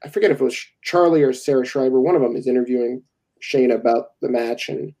 I forget if it was Charlie or Sarah Schreiber. One of them is interviewing Shayna about the match,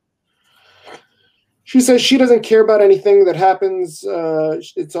 and she says she doesn't care about anything that happens.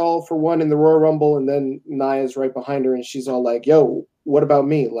 It's all for one in the Royal Rumble, and then Nia's right behind her, and she's all like, yo, what about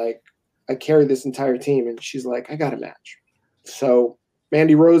me? Like, I carry this entire team. And she's like, I got a match. So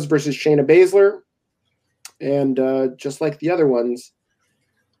Mandy Rose versus Shayna Baszler. And just like the other ones,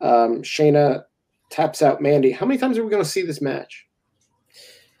 Shayna taps out Mandy. How many times are we going to see this match?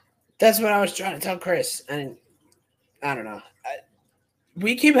 That's what I was trying to tell Chris. And I don't know.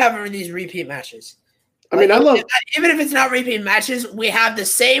 We keep having these repeat matches. I mean, I love... Even if it's not repeat matches, we have the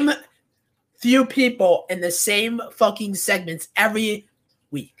same few people in the same fucking segments every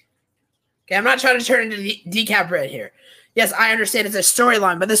week. Okay, I'm not trying to turn into decap red here. Yes, I understand it's a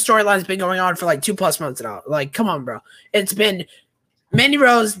storyline, but this storyline's been going on for like 2+ months now. Like, come on, bro. It's been Mandy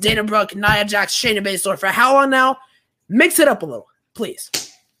Rose, Dana Brooke, Nia Jax, Shayna Baszler for how long now? Mix it up a little, please.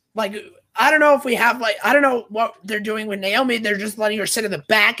 Like, I don't know if we have, like, I don't know what they're doing with Naomi. They're just letting her sit in the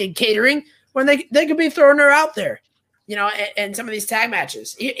back and catering when they could be throwing her out there, in some of these tag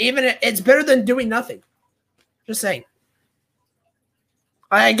matches. Even it's better than doing nothing. Just saying.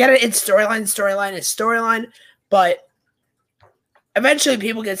 I get it. It's storyline, but eventually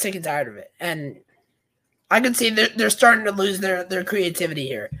people get sick and tired of it. And I can see they're starting to lose their creativity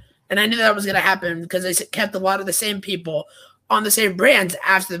here. And I knew that was going to happen because they kept a lot of the same people on the same brands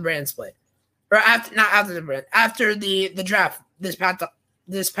after the brand split. Or after the draft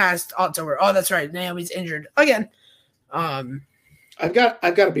this past October. Oh, that's right. Naomi's injured again. I've got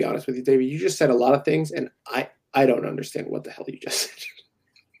to be honest with you, David. You just said a lot of things, and I don't understand what the hell you just said.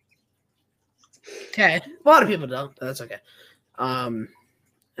 Okay, a lot of people don't, but that's okay. And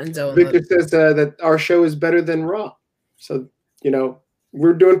so Victor says that our show is better than Raw, so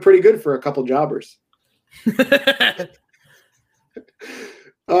we're doing pretty good for a couple jobbers.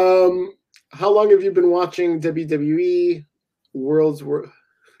 How long have you been watching WWE World's World?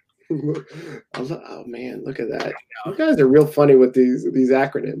 Oh man, look at that! You guys are real funny with these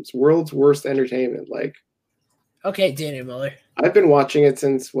acronyms. World's Worst Entertainment, like. Okay, Daniel Miller. I've been watching it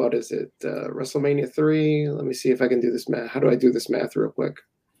since, what is it, WrestleMania 3? Let me see if I can do this math. How do I do this math real quick?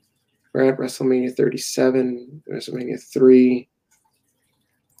 We're at WrestleMania 37, WrestleMania 3.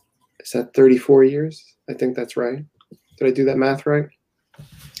 Is that 34 years? I think that's right. Did I do that math right?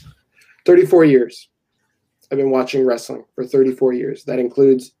 34 years. I've been watching wrestling for 34 years. That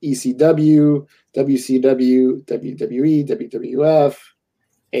includes ECW, WCW, WWE, WWF,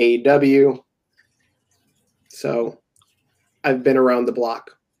 AEW. So I've been around the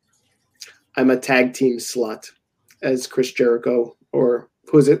block. I'm a tag team slut, as Chris Jericho, or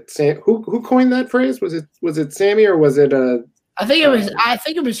was it Sam? Who coined that phrase? Was it Sammy or was it I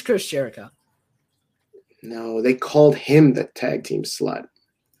think it was Chris Jericho. No, they called him the tag team slut.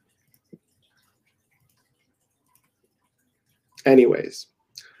 Anyways,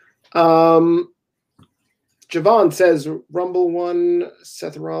 Javon says Rumble 1,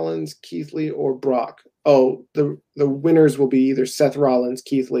 Seth Rollins, Keith Lee, or Brock. Oh, the winners will be either Seth Rollins,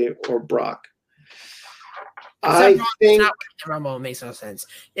 Keith Lee, or Brock. I think not the Rumble makes no sense.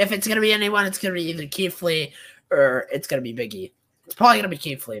 If it's gonna be anyone, it's gonna be either Keith Lee or it's gonna be Big E. It's probably gonna be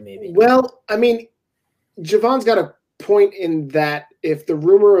Keith Lee, maybe. Well, I mean, Javon's got a point in that if the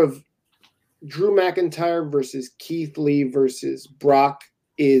rumor of Drew McIntyre versus Keith Lee versus Brock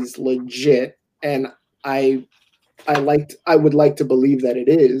is legit, and I would like to believe that it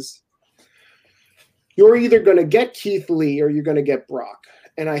is, you're either going to get Keith Lee or you're going to get Brock.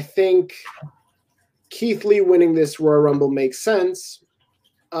 And I think Keith Lee winning this Royal Rumble makes sense.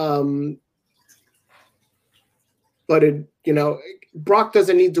 But Brock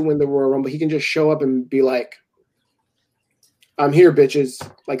doesn't need to win the Royal Rumble. He can just show up and be like, I'm here, bitches,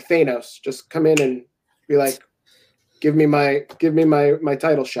 like Thanos. Just come in and be like, give me my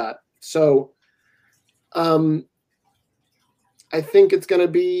title shot. So I think it's gonna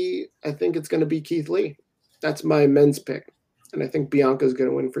be Keith Lee. That's my men's pick. And I think Bianca's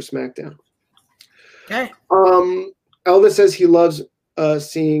gonna win for SmackDown. Okay. Elvis says he loves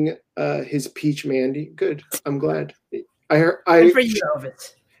seeing his Peach Mandy. Good. I'm glad. Good for you,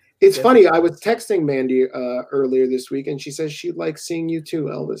 Elvis. It's funny. I was texting Mandy earlier this week, and she says she likes seeing you too,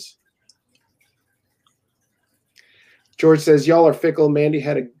 Elvis. George says, y'all are fickle. Mandy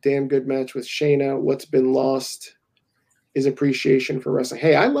had a damn good match with Shayna. What's been lost is appreciation for wrestling.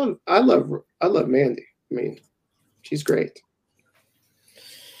 Hey, I love Mandy. I mean, she's great.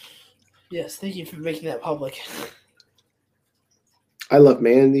 Yes, thank you for making that public. I love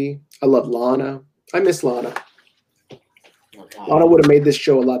Mandy. I love Lana. I miss Lana. Lana would have made this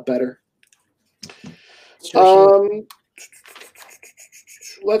show a lot better.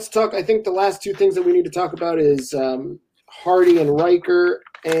 Let's talk. I think the last two things that we need to talk about is Hardy and Riker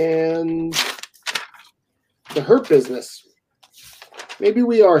and the Hurt Business. Maybe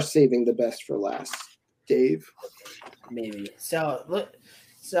we are saving the best for last, Dave. Maybe. So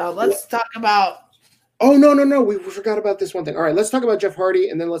let's talk about. Oh, no. We forgot about this one thing. All right, let's talk about Jeff Hardy,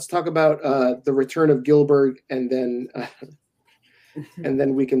 and then let's talk about the return of Gilbert, and then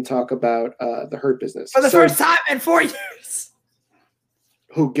we can talk about the Hurt Business. For the first time in 4 years.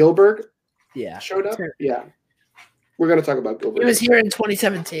 Who, Gilbert? Yeah. Showed up? Yeah. We're going to talk about Gilbert. He was here in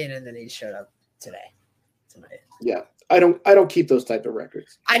 2017, and then he showed up tonight. Yeah. I don't keep those type of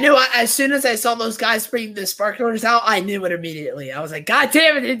records. I knew as soon as I saw those guys bring the sparklers out, I knew it immediately. I was like, God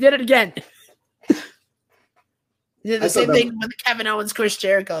damn it, they did it again. They did the same thing with the Kevin Owens, Chris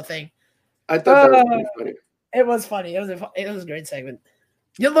Jericho thing. I thought that was pretty funny. It was funny. It was a great segment.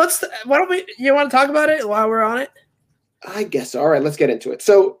 Yeah, why don't we? You want to talk about it while we're on it? I guess. All right, let's get into it.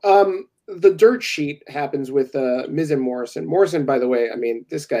 So, the dirt sheet happens with Miz and Morrison. Morrison, by the way, I mean,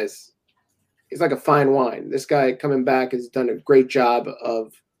 he's like a fine wine. This guy coming back has done a great job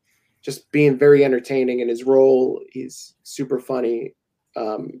of just being very entertaining in his role. He's super funny.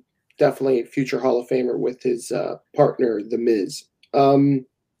 Definitely future Hall of Famer with his partner, The Miz.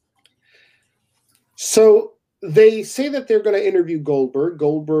 So they say that they're going to interview Goldberg.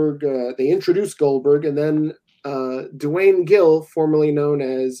 They introduce Goldberg, and then Dwayne Gill, formerly known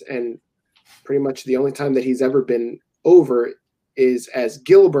as, and pretty much the only time that he's ever been over is as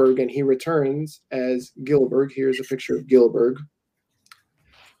Gilbert, and he returns as Gilbert. Here's a picture of Gilbert.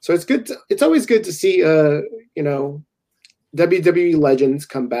 So it's good. It's always good to see, WWE legends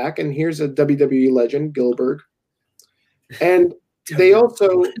come back, and here's a WWE legend, Gilbert. And they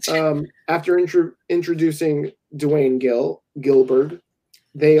also, after introducing Dwayne Gilbert,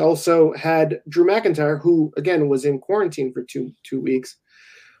 they also had Drew McIntyre, who again was in quarantine for two weeks.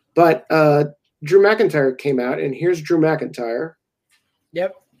 But Drew McIntyre came out, and here's Drew McIntyre.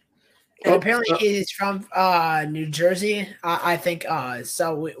 Yep. And apparently he's from New Jersey, I think.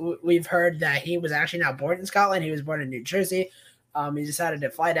 So we've heard that he was actually not born in Scotland. He was born in New Jersey. He decided to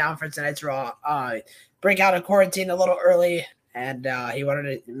fly down for tonight's Raw, break out of quarantine a little early, and he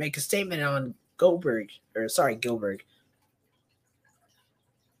wanted to make a statement on Gilbert.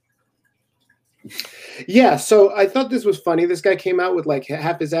 Yeah, so I thought this was funny. This guy came out with like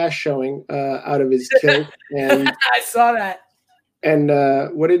half his ass showing out of his kilt, and I saw that. And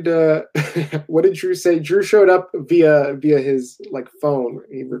what did Drew say? Drew showed up via his like phone.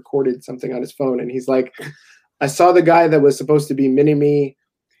 He recorded something on his phone, and he's like, "I saw the guy that was supposed to be Mini-Me.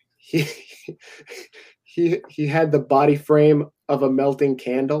 He had the body frame of a melting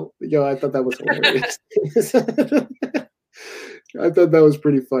candle." Yo, I thought that was hilarious. I thought that was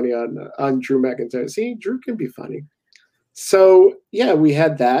pretty funny on Drew McIntyre. See, Drew can be funny. So yeah, we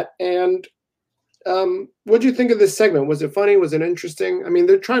had that. And what do you think of this segment? Was it funny? Was it interesting? I mean,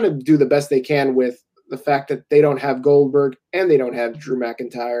 they're trying to do the best they can with the fact that they don't have Goldberg and they don't have Drew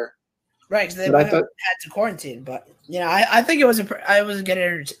McIntyre. Right, because they would have had to quarantine. But I think it was a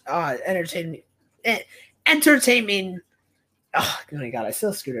good entertainment. Oh my god, I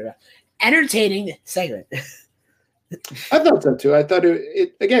still screwed it up. Entertaining segment. I thought so too. I thought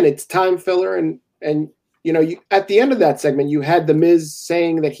it again. It's time filler, and at the end of that segment, you had the Miz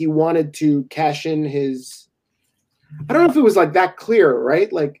saying that he wanted to cash in his. I don't know if it was like that clear,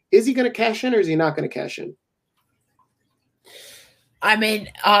 right? Like, is he going to cash in or is he not going to cash in? I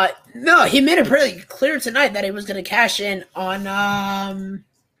mean, no, he made it pretty clear tonight that he was going to cash in on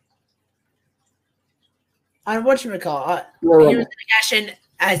whatchamacallit. He was going to cash in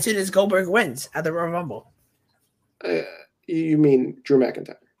as soon as Goldberg wins at the Royal Rumble. You mean Drew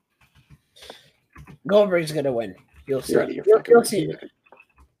McIntyre? Goldberg's going to win. You'll see. You'll see.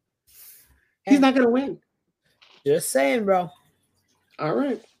 He's not going to win. Just saying, bro. All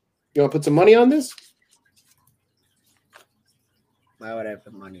right. You want to put some money on this? Why would I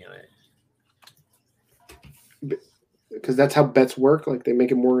put money on it? Because that's how bets work. Like, they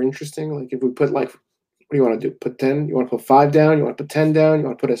make it more interesting. Like, if we put, like, what do you want to do? Put 10? You want to put 5 down? You want to put 10 down? You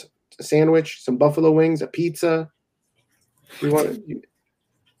want to put a sandwich, some buffalo wings, a pizza? Do you want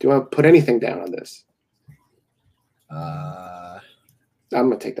to put anything down on this? I'm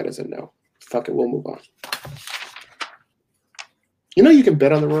going to take that as a no. Fuck it. We'll move on. You can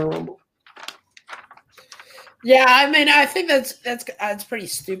bet on the Royal Rumble. Yeah, I mean, I think that's pretty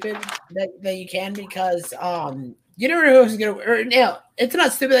stupid that you can, because you never know who's gonna. Or no, it's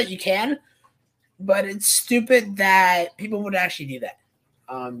not stupid that you can, but it's stupid that people would actually do that,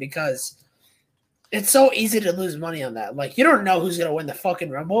 because it's so easy to lose money on that. Like, you don't know who's gonna win the fucking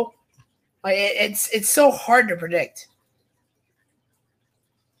Rumble. Like, it's so hard to predict.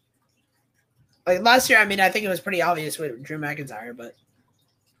 Like last year, I mean, I think it was pretty obvious with Drew McIntyre, but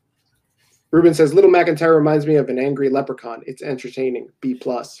Ruben says Little McIntyre reminds me of an angry leprechaun. It's entertaining. B+.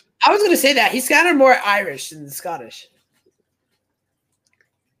 I was going to say that he's kind of more Irish than Scottish.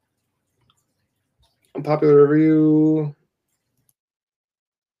 Unpopular review.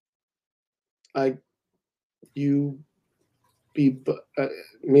 I don't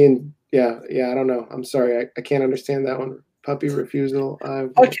know. I'm sorry. I can't understand that one. Puppy refusal.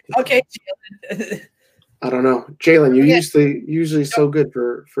 Okay. I don't know, Jalen. You usually so good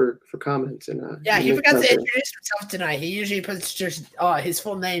for comments and he forgot to introduce himself tonight. He usually puts just his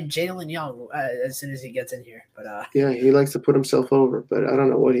full name, Jalen Young, as soon as he gets in here. But yeah, he likes to put himself over. But I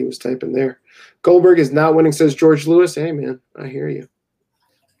don't know what he was typing there. Goldberg is not winning, says George Lewis. Hey man, I hear you.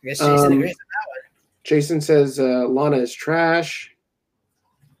 I guess Jason agrees on that one. Jason says Lana is trash.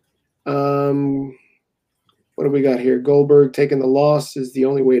 What do we got here? Goldberg taking the loss is the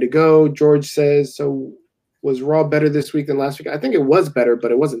only way to go. George says, so was Raw better this week than last week? I think it was better, but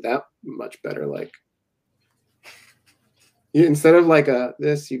it wasn't that much better. Like, instead of like a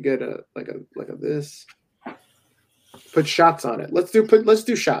this, you get a this. Put shots on it. Let's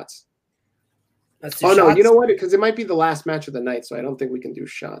do shots. No, you know what? Because it might be the last match of the night, so I don't think we can do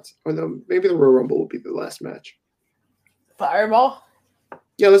shots. Or maybe the Royal Rumble will be the last match. Fireball?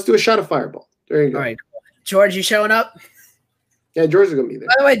 Yeah, let's do a shot of Fireball. There you go. All right. George, you showing up? Yeah, George is gonna be there.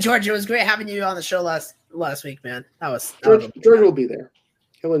 By the way, George, it was great having you on the show last week, man. George will be there.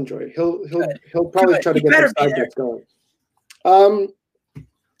 He'll enjoy it. He'll probably try to get some side bets going.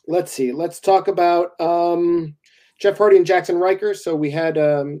 Let's see. Let's talk about Jeff Hardy and Jackson Riker. So we had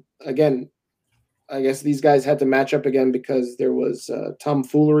again, I guess these guys had to match up again because there was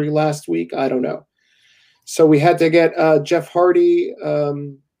tomfoolery last week. I don't know. So we had to get Jeff Hardy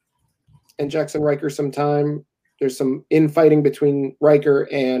and Jackson Riker some time. There's some infighting between Riker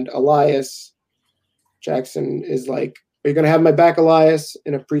and Elias. Jackson is like, are you going to have my back, Elias,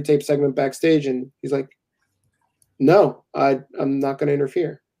 in a pre-tape segment backstage? And he's like, no, I'm not going to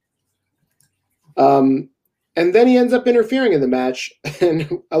interfere. And then he ends up interfering in the match.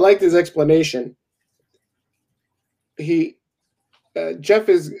 And I liked his explanation. Jeff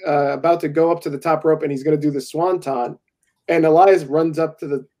is about to go up to the top rope and he's going to do the swanton. And Elias runs up to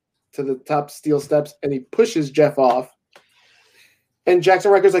the top steel steps and he pushes Jeff off. And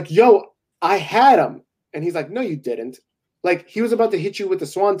Jackson Riker's like, yo, I had him. And he's like, no, you didn't. Like, he was about to hit you with the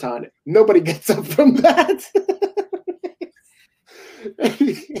swanton. Nobody gets up from that.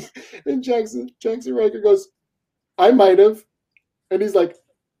 And Jackson Riker goes, I might have. And he's like,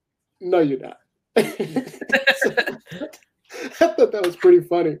 no, you're not. So, I thought that was pretty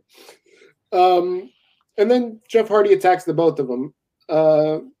funny. And then Jeff Hardy attacks the both of them.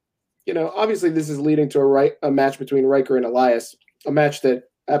 Obviously this is leading to a match between Riker and Elias, a match that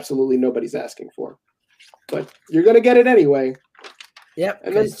absolutely nobody's asking for. But you're going to get it anyway. Yep,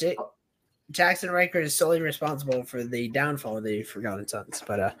 and then Jackson Riker is solely responsible for the downfall of the Forgotten Sons.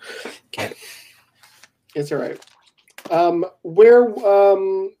 But okay. It's all right.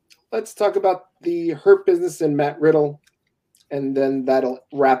 Let's talk about the Hurt Business and Matt Riddle, and then that'll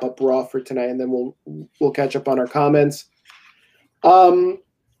wrap up Raw for tonight, and then we'll catch up on our comments.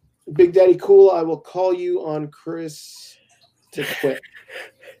 Big Daddy Cool, I will call you on Chris to quit.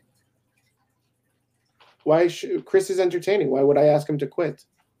 Chris is entertaining. Why would I ask him to quit?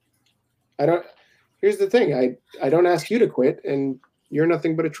 Here's the thing. I don't ask you to quit, and you're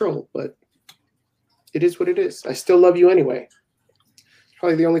nothing but a troll, but it is what it is. I still love you anyway.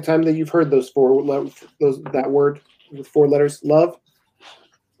 Probably the only time that you've heard that word with 4 letters, love.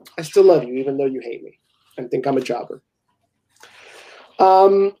 I still love you, even though you hate me and think I'm a jobber.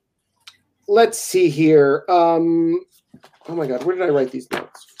 Let's see here. Oh my God, where did I write these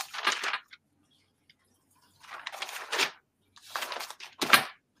notes?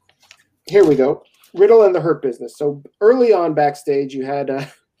 Here we go. Riddle and the Hurt Business. So early on backstage, you had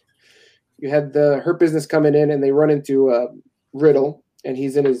the Hurt Business coming in, and they run into Riddle, and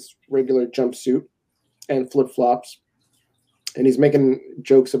he's in his regular jumpsuit and flip-flops, and he's making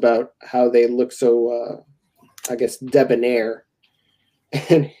jokes about how they look so, I guess, debonair.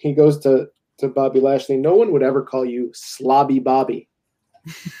 And he goes to Bobby Lashley. No one would ever call you Slobby Bobby.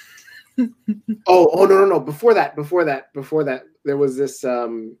 Oh no. Before that, there was this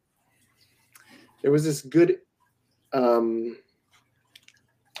good. Oh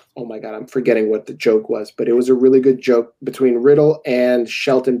my God, I'm forgetting what the joke was, but it was a really good joke between Riddle and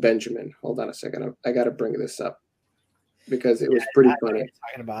Shelton Benjamin. Hold on a second. I got to bring this up because it was pretty funny.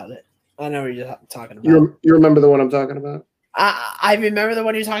 Talking about it. I know what you're talking about. You remember the one I'm talking about? I remember the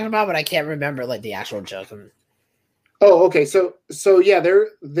one you're talking about, but I can't remember like the actual joke. Oh, okay. So yeah,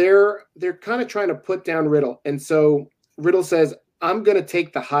 they're kind of trying to put down Riddle, and so Riddle says, "I'm going to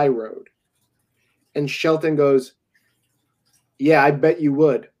take the high road," and Shelton goes, "Yeah, I bet you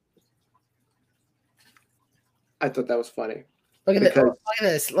would." I thought that was funny. Look at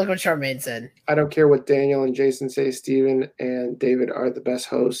this. Look what Charmaine said. I don't care what Daniel and Jason say. Steven and David are the best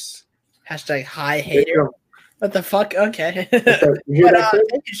hosts. Hashtag hi hater. What the fuck? Okay. You hear that, Chris?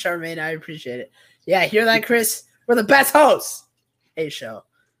 Thank you, Charmaine. I appreciate it. Yeah, hear that, Chris? We're the best hosts. A show.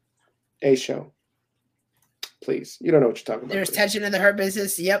 Please. You don't know what you're talking about. There's tension in the Hurt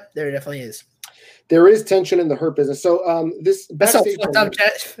Business. Yep, there definitely is. There is tension in the Hurt Business. So this backstage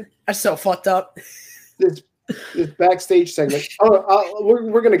That's so fucked up. This backstage segment.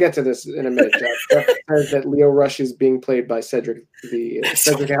 We're going to get to this in a minute, Jeff. Jeff says that Leo Rush is being played by Cedric the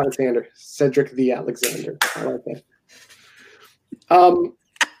Alexander. I like that.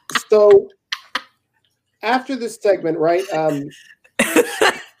 So after this segment, right?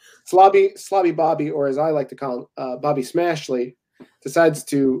 Slobby Bobby, or as I like to call him, Bobby Smashley, decides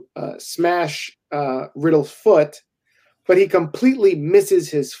to smash Riddle's foot, but he completely misses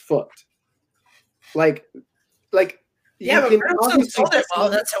his foot. Like yeah, but Riddle sold it well.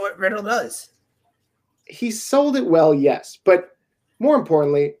 That's what Riddle does. He sold it well, yes, but more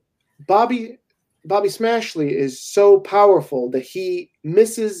importantly, Bobby Smashley is so powerful that he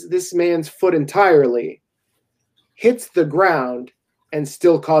misses this man's foot entirely, hits the ground, and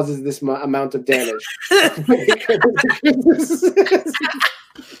still causes this amount of damage.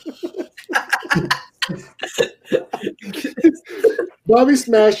 Bobby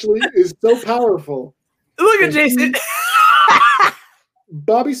Smashley is so powerful. Look at Jason.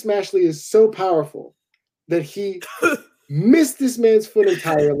 Bobby Smashley is so powerful that he missed this man's foot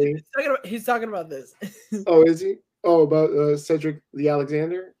entirely. He's talking about this. Oh, is he? Oh, about Cedric the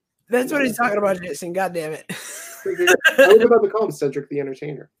Alexander? That's what he's talking about, Jason. God damn it. I was about to call him Cedric the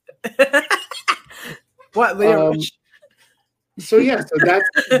Entertainer. What, Leo? So yeah, so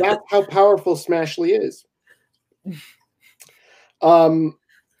that's how powerful Smashley is.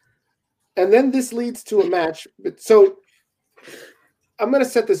 And then this leads to a match. So I'm going to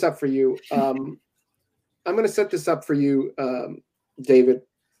set this up for you. David.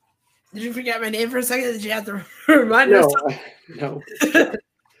 Did you forget my name for a second? Did you have to remind us? No.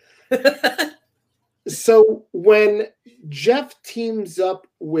 So when when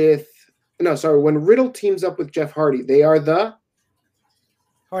Riddle teams up with Jeff Hardy, they are the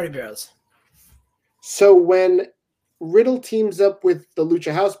Hardy Bros. So when Riddle teams up with the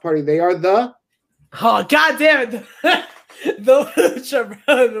Lucha House Party, they are the Oh, god damn it. The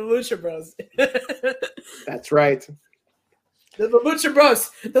Lucha Bros. That's right. The Lucha Bros.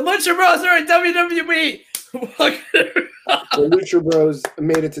 The Lucha Bros are in WWE. The Lucha Bros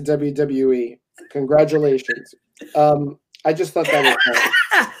made it to WWE. Congratulations. I just thought that was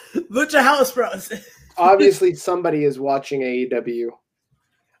fun. Lucha House Bros. Obviously, somebody is watching AEW.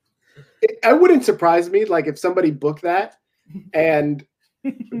 It wouldn't surprise me, like if somebody booked that and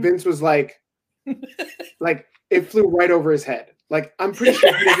Vince was like it flew right over his head. Like I'm pretty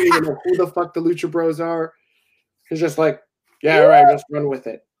sure he doesn't even know who the fuck the Lucha Bros are. He's just like, yeah, all right, just run with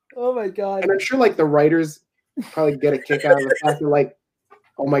it. Oh my god! And I'm sure like the writers probably get a kick out of the fact that like,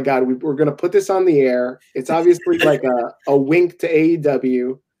 oh my god, we're gonna put this on the air. It's obviously like a wink to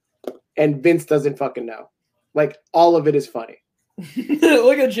AEW, and Vince doesn't fucking know. Like all of it is funny.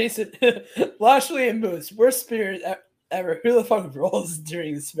 Look at Jason, Lashley and Moose. Worst spear ever. Who the fuck rolls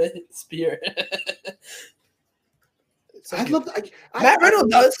during the spear? I'd love. Matt Riddle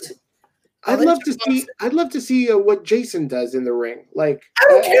does. I'd love to see what Jason does in the ring. Like I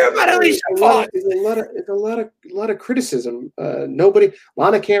don't care about Alicia Fox. There's a lot of criticism.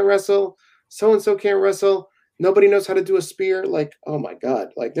 Lana can't wrestle. So and so can't wrestle. Nobody knows how to do a spear. Like, oh my god!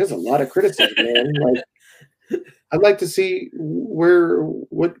 Like, there's a lot of criticism, man. Like, I'd like to see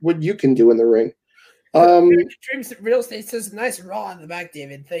what you can do in the ring. Dreams Real Estate says nice Raw on the back,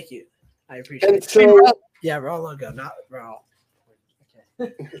 David. Thank you. I appreciate it. So, yeah, Raw logo, not Raw.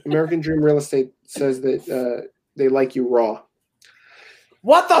 Okay. American Dream Real Estate says that they like you raw.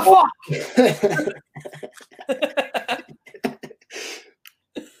 What the fuck?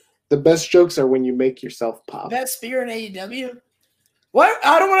 The best jokes are when you make yourself pop. Best spear in AEW? What?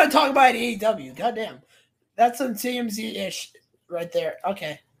 I don't want to talk about AEW. Goddamn. That's some TMZ-ish right there.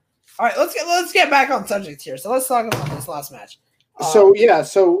 Okay. All right, let's get back on subject here. So let's talk about this last match. So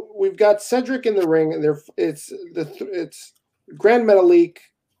we've got Cedric in the ring, and it's Grand Metalik,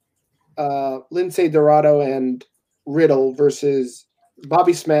 Lindsay Dorado, and Riddle versus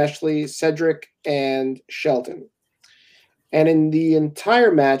Bobby Smashley, Cedric, and Shelton. And in the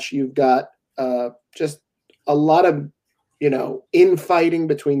entire match, you've got just a lot of infighting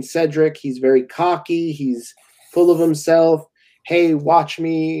between Cedric. He's very cocky. He's full of himself. Hey, watch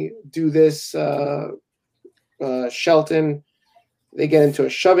me do this, Shelton. They get into a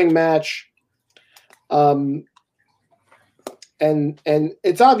shoving match. And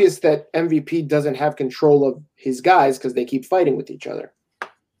it's obvious that MVP doesn't have control of his guys because they keep fighting with each other.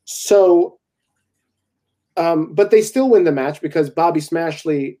 So, but they still win the match because Bobby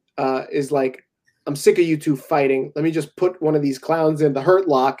Smashley is like, I'm sick of you two fighting. Let me just put one of these clowns in the hurt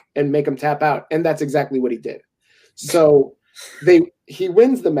lock and make him tap out. And that's exactly what he did. So he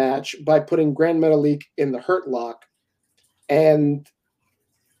wins the match by putting Grand Metalik in the hurt lock. And,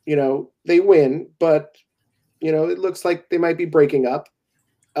 they win, but, it looks like they might be breaking up.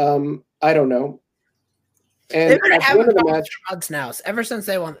 I don't know. And at the end of the match, now, ever since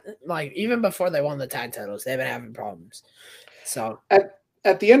they won, like even before they won the tag titles, they've been having problems. So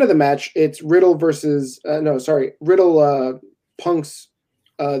at the end of the match, it's Riddle versus Riddle punks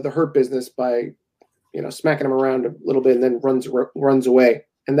the Hurt Business by smacking him around a little bit and then runs away,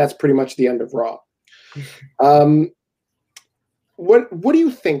 and that's pretty much the end of Raw. What do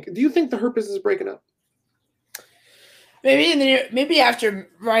you think? Do you think the Hurt Business is breaking up? Maybe after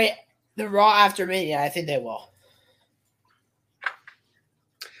the Raw after Mania, I think they will.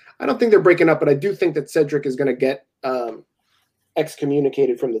 I don't think they're breaking up, but I do think that Cedric is going to get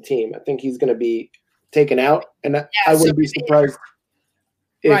excommunicated from the team. I think he's going to be taken out, and I wouldn't be surprised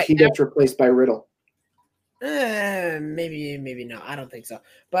if he gets replaced by Riddle. Maybe no. I don't think so.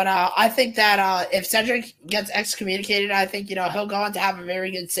 But I think that if Cedric gets excommunicated, I think he'll go on to have a very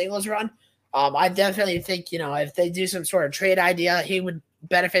good singles run. I definitely think if they do some sort of trade idea, he would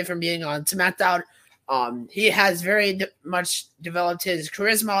benefit from being on SmackDown. He has very much developed his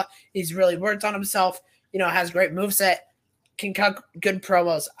charisma. He's really worked on himself. Has great moveset, can cut good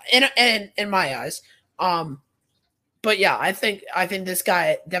promos in my eyes. But yeah, I think this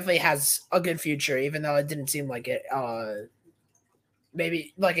guy definitely has a good future, even though it didn't seem like it.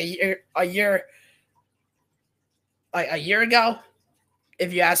 Maybe like a year ago,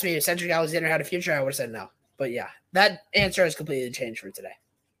 if you asked me if Cedric Alexander had a future, I would have said no. But yeah, that answer has completely changed for today.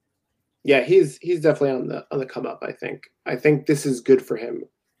 Yeah, he's definitely on the come up. I think this is good for him.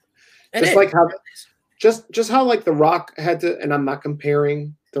 Just how like The Rock had to, and I'm not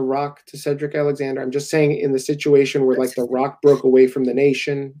comparing The Rock to Cedric Alexander. I'm just saying in the situation where like The Rock broke away from the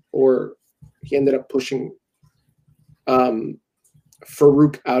Nation, or he ended up pushing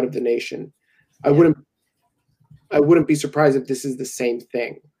Farouk out of the Nation. I wouldn't be surprised if this is the same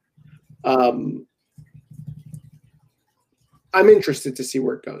thing. I'm interested to see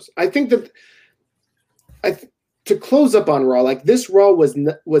where it goes. I think that to close up on Raw, like this Raw was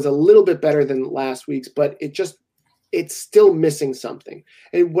a little bit better than last week's, but it's still missing something.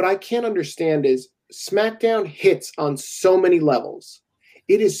 And what I can't understand is SmackDown hits on so many levels.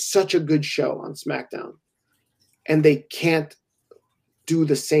 It is such a good show on SmackDown, and they can't do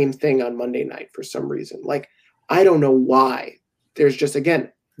the same thing on Monday night for some reason. Like, I don't know why. There's just,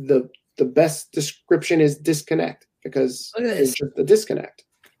 again, the best description is disconnect, because there's just a disconnect.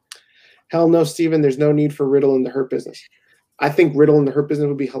 Hell no, Steven, there's no need for Riddle in the Hurt Business. I think Riddle in the Hurt Business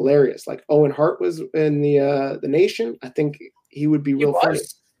would be hilarious. Like Owen Hart was in the Nation. I think he would be real funny.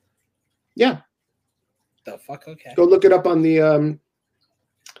 Yeah. The fuck? Okay. Go look it up on the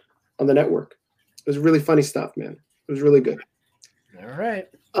network. It was really funny stuff, man. It was really good. All right.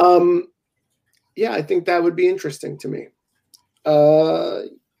 Yeah, I think that would be interesting to me.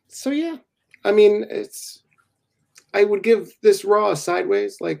 So yeah, I mean, I would give this Raw a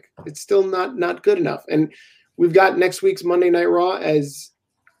sideways. Like, it's still not good enough. And we've got next week's Monday Night Raw as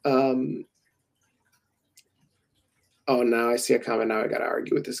oh, now I see a comment. Now I got to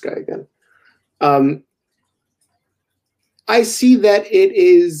argue with this guy again. I see that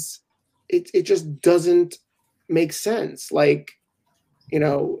it just doesn't make sense. Like, you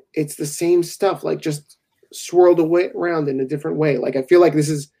know, it's the same stuff, like just swirled around in a different way. Like, I feel like this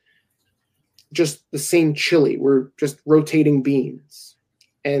is just the same chili. We're just rotating beans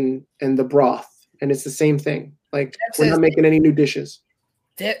and the broth, and it's the same thing. Like, we're not making any new dishes.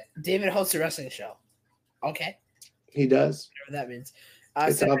 David hosts a wrestling show. Okay. He does. Whatever that means.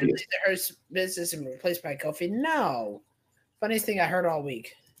 It's obvious. The Hurst business and replaced by Kofi. No. Funniest thing I heard all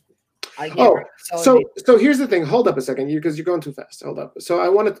week. So here's the thing. Hold up a second, because you're going too fast. Hold up. So I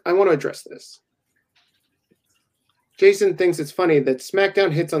want to address this. Jason thinks it's funny that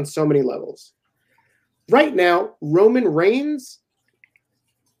SmackDown hits on so many levels. Right now, Roman Reigns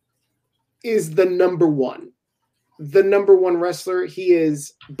is the number one wrestler. He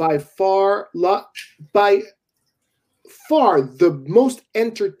is by far the most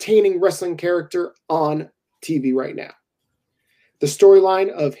entertaining wrestling character on TV right now. The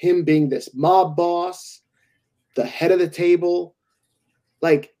storyline of him being this mob boss, the head of the table,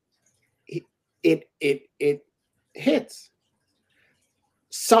 like it hits.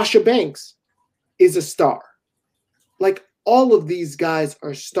 Sasha Banks is a star. Like, all of these guys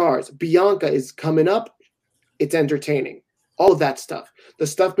are stars. Bianca is coming up. It's entertaining. All of that stuff. The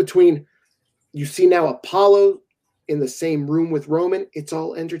stuff between, you see now Apollo in the same room with Roman. It's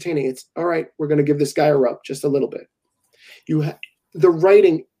all entertaining. It's all right. We're going to give this guy a rub just a little bit. The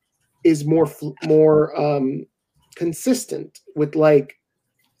writing is more consistent with like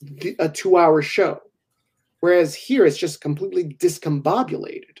a 2-hour show. Whereas here it's just completely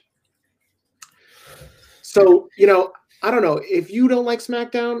discombobulated. So, you know, I don't know. If you don't like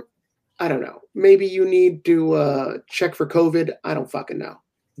SmackDown, I don't know. Maybe you need to check for COVID. I don't fucking know.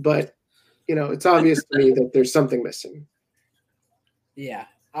 But, you know, it's obvious to me that there's something missing. Yeah.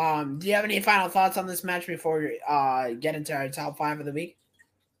 Do you have any final thoughts on this match before we get into our top 5 of the week?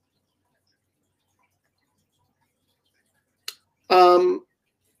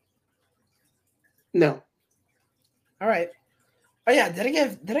 No. All right. Oh yeah,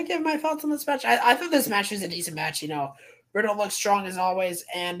 did I give my thoughts on this match? I thought this match was a decent match. You know, Riddle looks strong as always,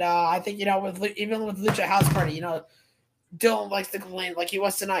 and I think, you know, even with Lucha House Party, you know, Dylan likes to complain like he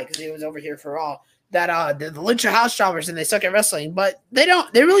was tonight because he was over here for Raw, that the Lucha House Jobbers and they suck at wrestling, but they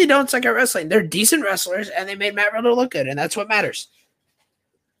really don't suck at wrestling. They're decent wrestlers, and they made Matt Riddle look good, and that's what matters.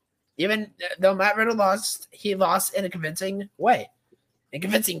 Even though Matt Riddle lost, he lost in a convincing way, in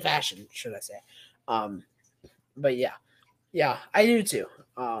convincing fashion, should I say? But yeah, I do too,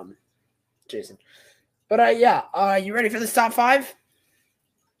 Jason. But you ready for this top 5?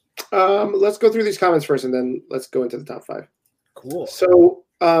 Let's go through these comments first, and then let's go into the top 5. Cool. So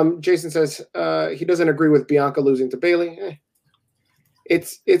Jason says he doesn't agree with Bianca losing to Bayley.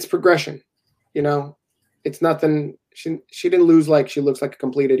 It's progression, you know. It's nothing. She didn't lose like she looks like a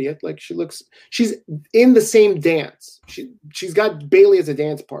complete idiot. Like, she's in the same dance. She's got Bayley as a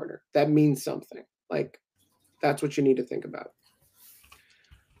dance partner. that means something. Like, that's what you need to think about.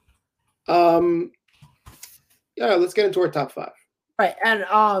 Yeah, let's get into our top 5. Right, and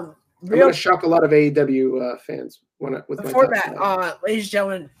I'm going to shock a lot of AEW fans with before my top that, 5. ladies and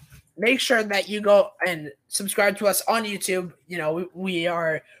gentlemen, make sure that you go and subscribe to us on YouTube. You know, we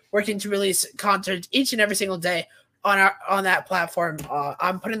are working to release content each and every single day on that platform.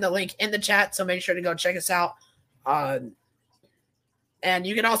 I'm putting the link in the chat, so make sure to go check us out. And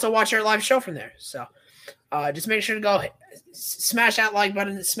you can also watch our live show from there. So just make sure to go smash that like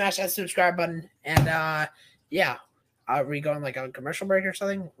button, smash that subscribe button, and yeah. Are we going like on commercial break or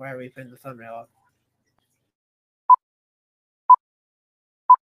something? Why are we putting the thumbnail up?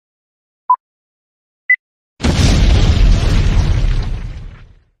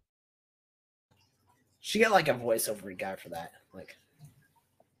 She get like a voiceover guy for that. Like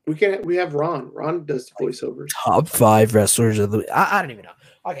we have Ron. Ron does the voiceovers. top 5 wrestlers of the. I don't even know.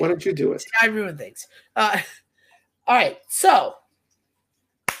 Okay, Why don't you do it? I ruin things. All right, so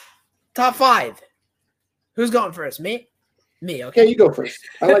top 5. Who's going first? Me. Okay, Yeah, you go first.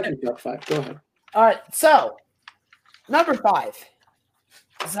 I like your top 5. Go ahead. All right, so number 5,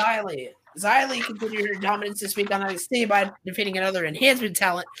 Xylee. Xylee continued her dominance this week on NXT by defeating another enhancement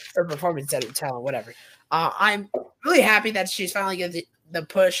talent or performance talent, whatever. I'm really happy that she's finally getting the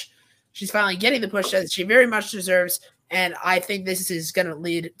push. She's finally getting the push that she very much deserves, and I think this is going to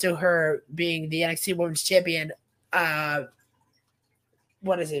lead to her being the NXT Women's Champion.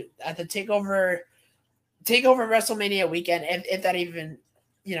 What is it at the Takeover WrestleMania weekend? If that even,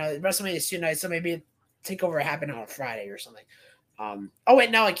 WrestleMania is 2 nights, so maybe Takeover happened on a Friday or something. Oh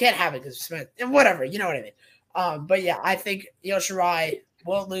wait, no, it can't happen because whatever, you know what I mean. But yeah, I think Io Shirai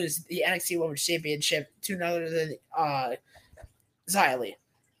will lose the NXT Women's Championship to none other than Xylee.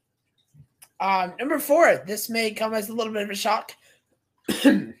 Number 4, this may come as a little bit of a shock.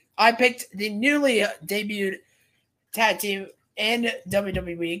 I picked the newly debuted tag team in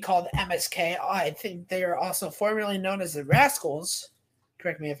WWE called MSK. I think they are also formerly known as the Rascals.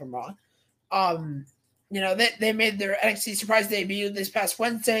 Correct me if I'm wrong. They made their NXT surprise debut this past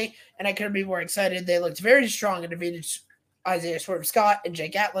Wednesday, and I couldn't be more excited. They looked very strong and defeated Isaiah Swerve Scott and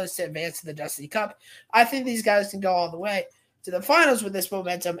Jake Atlas to advance to the Dusty Cup. I think these guys can go all the way to the finals with this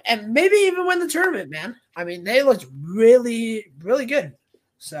momentum and maybe even win the tournament, man. I mean, they looked really, really good.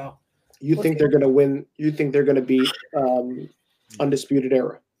 So, you think they're going to win? You think they're going to beat Undisputed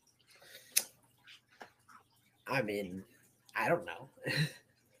Era? I mean, I don't know.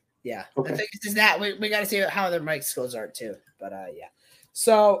 Yeah. Okay. The thing is that we got to see how their mic skills are too. But yeah.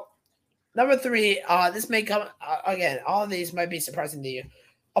 So number 3, this may come again. All of these might be surprising to you.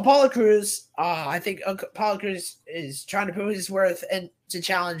 Apollo Crews. I think Apollo Crews is trying to prove his worth and to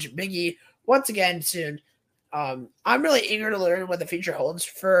challenge Big E once again soon. I'm really eager to learn what the future holds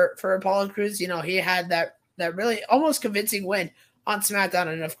for Apollo Crews. He had that really almost convincing win on SmackDown,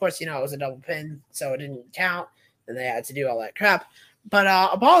 and of course, it was a double pin, so it didn't count, and they had to do all that crap. But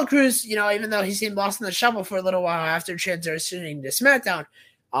Apollo Crews, even though he seemed lost in the shuffle for a little while after transitioning to SmackDown,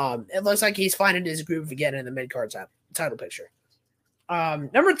 it looks like he's finding his groove again in the mid-card title picture.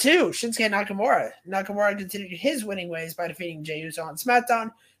 Number 2, Shinsuke Nakamura. Nakamura continued his winning ways by defeating Jey Uso on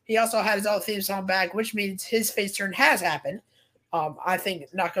SmackDown. He also had his own theme song back, which means his face turn has happened. I think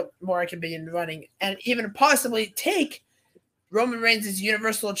Nakamura can be in running and even possibly take Roman Reigns'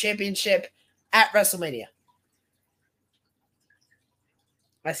 Universal Championship at WrestleMania.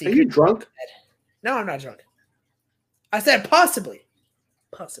 I see. Are you drunk? No, I'm not drunk. I said possibly.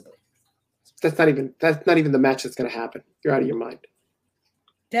 Possibly. That's not even the match that's going to happen. You're out of your mind.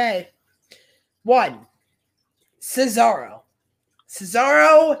 Okay. 1, Cesaro.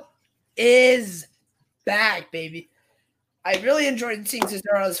 Cesaro is back, baby. I really enjoyed seeing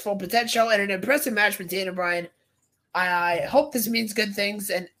Cesaro's full potential and an impressive match with Daniel Bryan. I hope this means good things,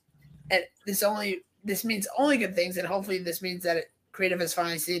 and this means only good things, and hopefully this means that Creative has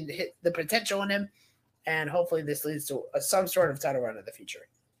finally seen hit the potential in him, and hopefully this leads to some sort of title run in the future.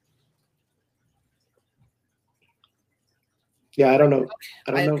 Yeah, I don't know.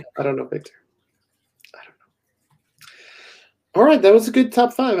 I don't know, Victor. I don't know. All right, that was a good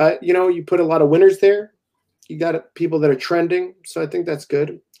top 5. You put a lot of winners there. You got people that are trending, so I think that's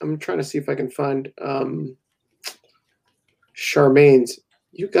good. I'm trying to see if I can find Charmaine's.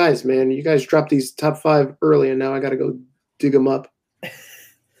 You guys dropped these top 5 early, and now I got to go dig them up.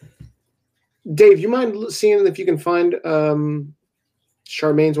 Dave, you mind seeing if you can find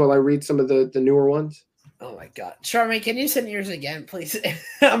Charmaine's while I read some of the newer ones? Oh my God, Charmaine, can you send yours again, please?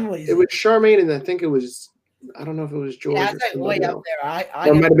 I'm lazy. It was Charmaine, and I think it was. I don't know if it was George. Yeah, that's way up there. Or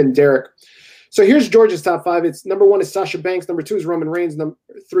it might have been Derek. So here's George's top 5. It's number 1 is Sasha Banks. Number 2 is Roman Reigns. Number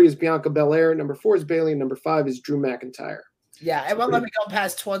 3 is Bianca Belair. Number 4 is Bayley. And number 5 is Drew McIntyre. Yeah, it won't let me go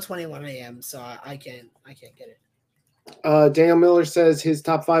past 12:21 a.m. So I can't get it. Daniel Miller says his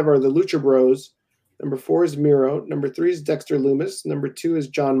top 5 are the Lucha Bros. Number 4 is Miro. Number 3 is Dexter Lumis. Number 2 is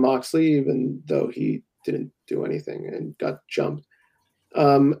John Moxley, even though he didn't do anything and got jumped.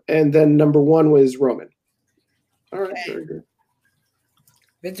 And then number 1 was Roman. All right, very good.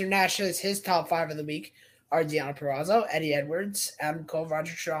 Victor Nash says his top 5 of the week are Deonna Purrazzo, Eddie Edwards, Adam Cole,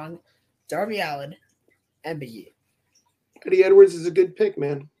 Roger Strong, Darby Allin, and Big E. Eddie Edwards is a good pick,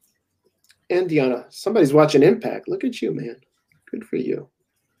 man. And Deonna. Somebody's watching Impact. Look at you, man. Good for you.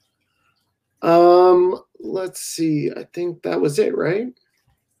 Let's see. I think that was it, right?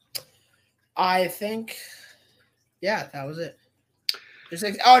 I think, yeah, that was it.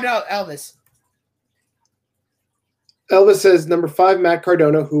 Oh no, Elvis. Elvis says number 5, Matt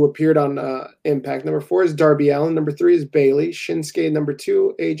Cardona, who appeared on Impact. Number 4 is Darby Allin. Number 3 is Bailey. Shinsuke, number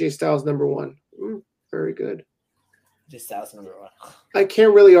 2. AJ Styles, number 1. Very good. Just Styles number 1. I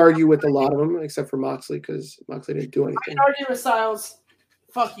can't really argue with a lot of them, except for Moxley, because Moxley didn't do anything. I can argue with Styles.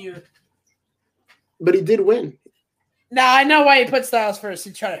 Fuck you. But he did win. Nah, I know why he put Styles first.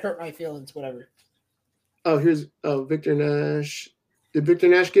 He tried to hurt my feelings, whatever. Oh, here's Victor Nash. Did Victor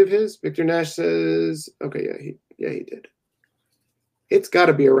Nash give his? Victor Nash says, okay, yeah, he did. It's got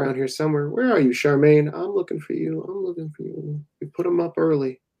to be around here somewhere. Where are you, Charmaine? I'm looking for you. We put him up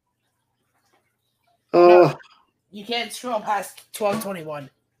early. No, you can't scroll past 12:21.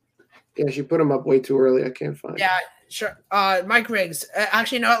 Yeah, she put him up way too early. I can't find Yeah, sure. Mike Riggs.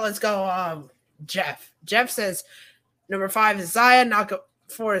 Actually, no, let's go. Jeff. Jeff says number 5 is Zion.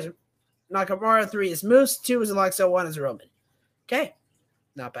 4 is Nakamura. 3 is Moose. 2 is Alexa. 1 is Roman. Okay,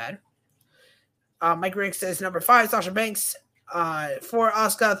 not bad. Mike Riggs says number 5 is Sasha Banks. 4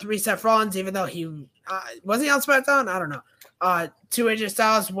 Asuka. 3 Seth Rollins. Even though he was he on SmackDown? I don't know. 2 AJ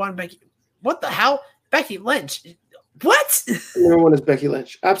Styles. 1 Becky. What the hell? Becky Lynch. What? Number 1 is Becky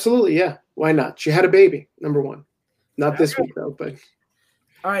Lynch. Absolutely, yeah. Why not? She had a baby. Number 1. Not this week though, but.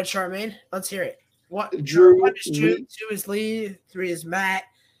 All right, Charmaine, let's hear it. Drew, 1 is Drew, 2 is Lee, 3 is Matt,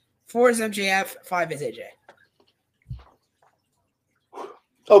 4 is MJF, 5 is AJ.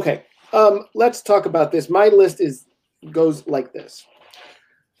 Okay, let's talk about this. My list goes like this.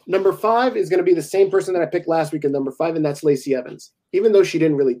 Number 5 is going to be the same person that I picked last week at number 5, and that's Lacey Evans. Even though she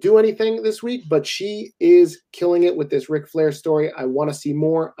didn't really do anything this week, but she is killing it with this Ric Flair story. I want to see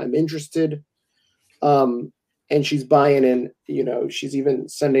more. I'm interested. And she's buying in. You know, she's even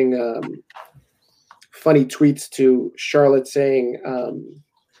sending funny tweets to Charlotte saying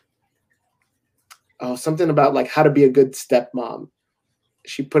something about like how to be a good stepmom.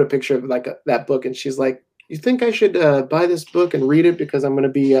 She put a picture of like that book, and she's like, "You think I should buy this book and read it because I'm going to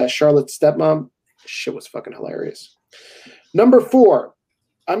be Charlotte's stepmom?" Shit was fucking hilarious. Number 4,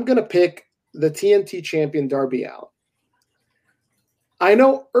 I'm going to pick the TNT champion Darby Allin. I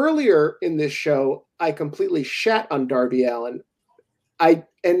know earlier in this show I completely shat on Darby Allin.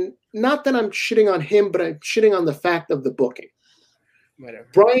 And not that I'm shitting on him, but I'm shitting on the fact of the booking. Whatever.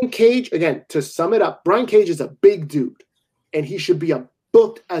 Brian Cage, again, to sum it up, Brian Cage is a big dude, and he should be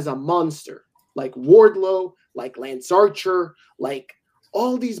booked as a monster, like Wardlow, like Lance Archer, like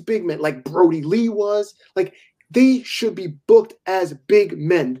all these big men, like Brody Lee was. Like, they should be booked as big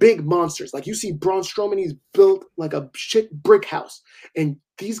men, big monsters. Like you see Braun Strowman, he's built like a shit brick house. And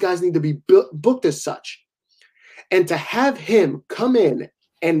these guys need to be booked as such. And to have him come in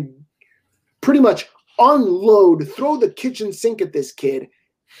and pretty much unload, throw the kitchen sink at this kid,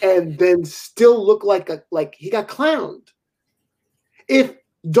 and then still look like he got clowned. If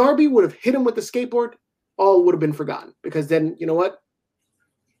Darby would have hit him with the skateboard, all would have been forgotten. Because then, you know what?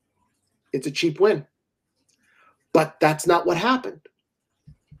 It's a cheap win. But that's not what happened.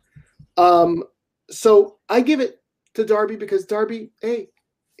 So I give it to Darby because Darby, hey,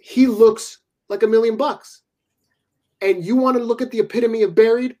 he looks like $1 million. And you want to look at the epitome of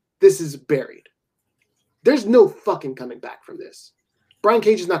buried? This is buried. There's no fucking coming back from this. Brian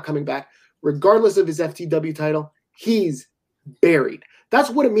Cage is not coming back. Regardless of his FTW title, he's buried. That's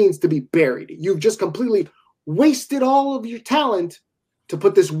what it means to be buried. You've just completely wasted all of your talent to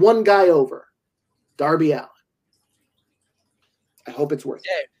put this one guy over, Darby Allin. I hope it's worth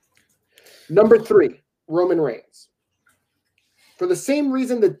it. Number 3, Roman Reigns. For the same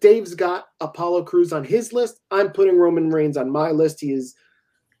reason that Dave's got Apollo Crews on his list, I'm putting Roman Reigns on my list. He is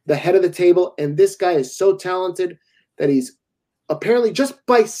the head of the table, and this guy is so talented that he's apparently just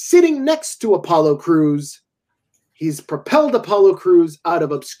by sitting next to Apollo Crews, he's propelled Apollo Crews out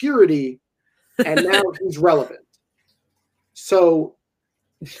of obscurity, and now he's relevant. So,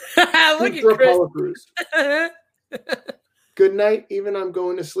 look at Apollo Crews. Good night. Even I'm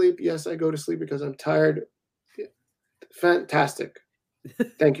going to sleep. Yes, I go to sleep because I'm tired. Fantastic.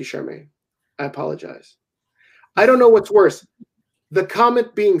 Thank you, Charmaine. I apologize. I don't know what's worse, the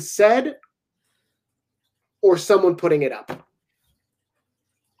comment being said or someone putting it up.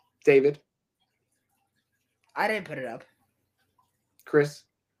 David? I didn't put it up. Chris?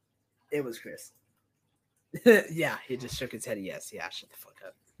 It was Chris. Yeah, he just shook his head. Yes. Yeah, shut the fuck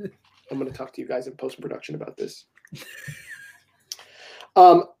up. I'm going to talk to you guys in post-production about this.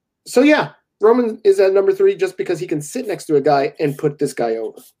 So yeah, Roman is at number 3 just because he can sit next to a guy and put this guy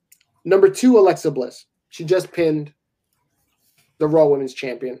over. Number 2, Alexa Bliss. She just pinned the Raw Women's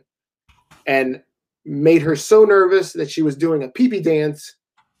Champion and made her so nervous that she was doing a pee-pee dance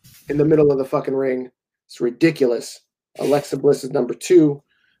in the middle of the fucking ring. It's ridiculous. Alexa Bliss is number 2.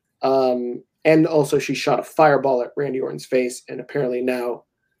 And also she shot a fireball at Randy Orton's face, and apparently now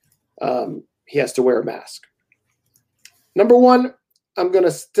he has to wear a mask. Number one, I'm going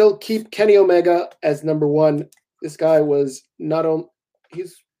to still keep Kenny Omega as number one. This guy was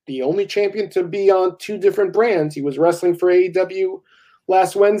he's the only champion to be on two different brands. He was wrestling for AEW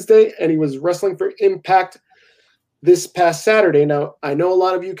last Wednesday, and he was wrestling for Impact this past Saturday. Now, I know a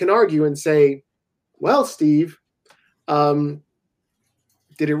lot of you can argue and say, well, Steve,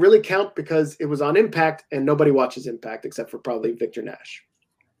 did it really count because it was on Impact and nobody watches Impact except for probably Victor Nash?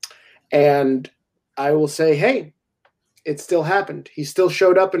 And I will say, hey, it still happened. He still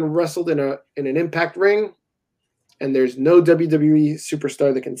showed up and wrestled in an Impact ring, and there's no WWE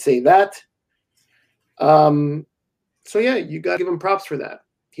superstar that can say that. So yeah, you got to give him props for that.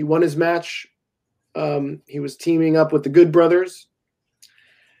 He won his match. He was teaming up with the Good Brothers,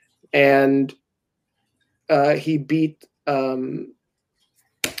 and he beat the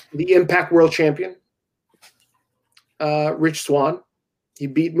Impact World Champion, Rich Swann. He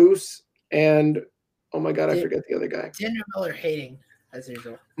beat Moose, and oh my God, I forget the other guy. Daniel Miller hating, as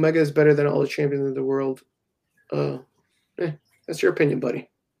usual. Omega is better than all the champions in the world. That's your opinion, buddy.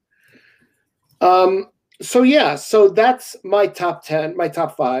 So yeah, so that's my top 10, my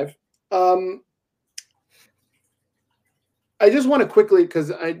top 5. I just want to quickly,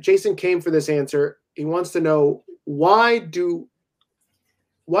 because Jason came for this answer. He wants to know, why do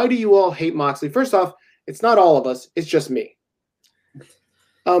you all hate Moxley? First off, it's not all of us. It's just me.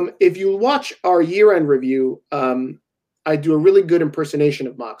 If you watch our year-end review, I do a really good impersonation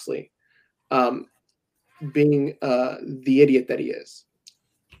of Moxley, being the idiot that he is.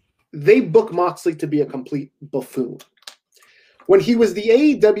 They book Moxley to be a complete buffoon. When he was the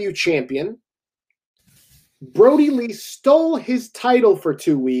AEW champion, Brody Lee stole his title for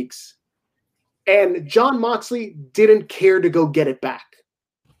 2 weeks, and Jon Moxley didn't care to go get it back.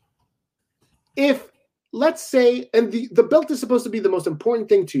 If, let's say, and the belt is supposed to be the most important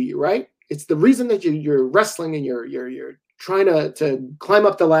thing to you, right? It's the reason that you're wrestling and you're trying to climb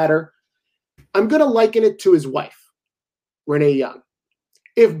up the ladder. I'm going to liken it to his wife, Renee Young.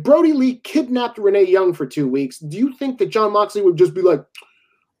 If Brody Lee kidnapped Renee Young for 2 weeks, do you think that Jon Moxley would just be like,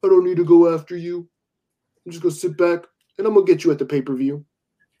 I don't need to go after you. I'm just going to sit back and I'm going to get you at the pay-per-view?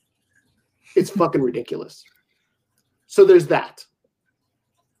 It's fucking ridiculous. So there's that.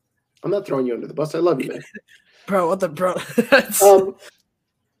 I'm not throwing you under the bus. I love you, man. Bro, what the bro?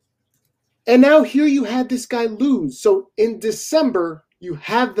 And now here you had this guy lose. So in December, you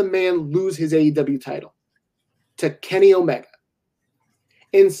have the man lose his AEW title to Kenny Omega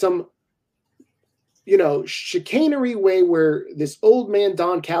in some, chicanery way where this old man,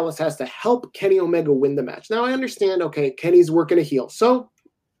 Don Callis, has to help Kenny Omega win the match. Now I understand, okay, Kenny's working a heel, so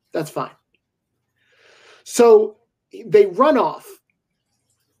that's fine. So they run off,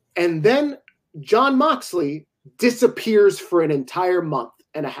 and then Jon Moxley disappears for an entire month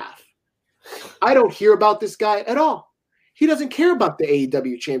and a half. I don't hear about this guy at all. He doesn't care about the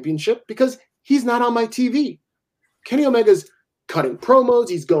AEW championship because he's not on my TV. Kenny Omega's cutting promos.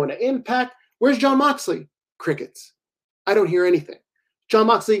 He's going to Impact. Where's Jon Moxley? Crickets. I don't hear anything. Jon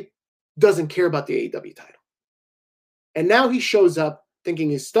Moxley doesn't care about the AEW title. And now he shows up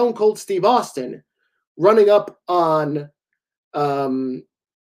thinking he's Stone Cold Steve Austin, running up on the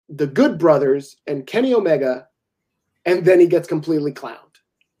Good Brothers and Kenny Omega, and then he gets completely clowned.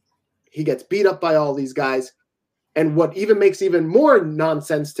 He gets beat up by all these guys. And what even makes even more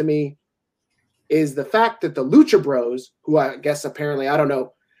nonsense to me is the fact that the Lucha Bros, who I guess apparently, I don't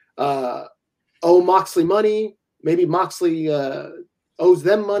know, owe Moxley money. Maybe Moxley owes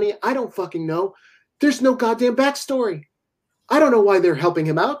them money. I don't fucking know. There's no goddamn backstory. I don't know why they're helping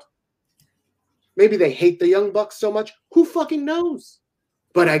him out. Maybe they hate the Young Bucks so much. Who fucking knows?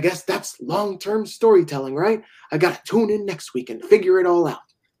 But I guess that's long-term storytelling, right? I got to tune in next week and figure it all out.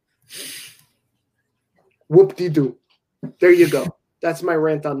 Whoop-de-doo. There you go. That's my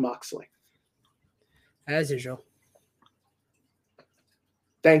rant on Moxley. As usual.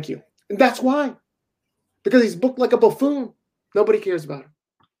 Thank you. And that's why. Because he's booked like a buffoon. Nobody cares about him.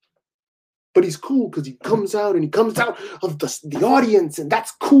 But he's cool because he comes out and he comes out of the audience, and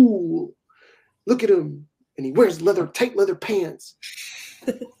that's cool. Look at him. And he wears tight leather pants.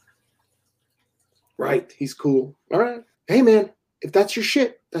 Right? He's cool. All right. Hey, man, if that's your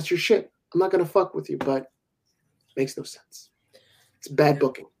shit, that's your shit. I'm not going to fuck with you, but it makes no sense. It's bad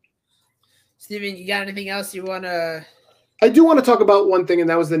booking. Steven, you got anything else you want to... I do want to talk about one thing, and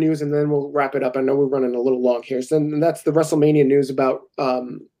that was the news, and then we'll wrap it up. I know we're running a little long here. So that's the WrestleMania news about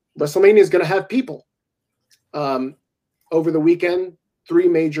WrestleMania is going to have people. Over the weekend, 3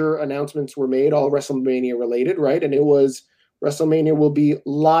 major announcements were made, all WrestleMania related, right? And it was WrestleMania will be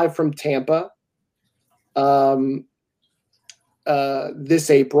live from Tampa this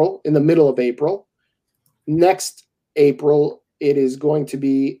April, in the middle of April. Next April, it is going to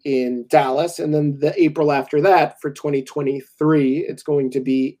be in Dallas. And then the April after that, for 2023, it's going to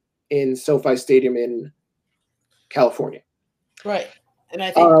be in SoFi Stadium in California. Right. And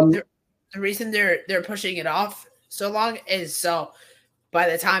I think the reason they're pushing it off so long is so by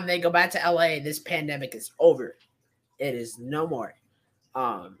the time they go back to LA, this pandemic is over. It is no more.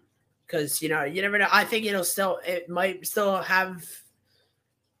 Because, you never know. I think there still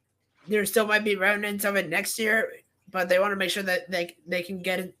might be remnants of it next year, but they want to make sure that they can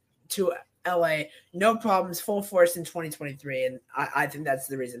get into LA, no problems, full force in 2023. And I think that's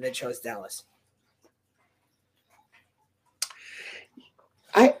the reason they chose Dallas.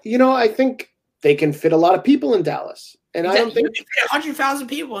 I think they can fit a lot of people in Dallas. And I don't think you can fit 100,000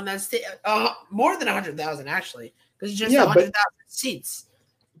 people in that state, more than 100,000 actually, because it's just 100,000 seats.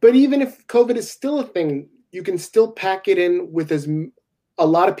 But even if COVID is still a thing, you can still pack it in with a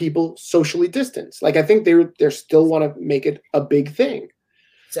lot of people socially distanced. Like I think they still want to make it a big thing.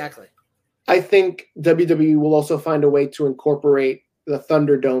 Exactly. I think WWE will also find a way to incorporate the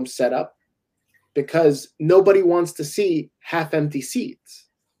Thunderdome setup because nobody wants to see half-empty seats.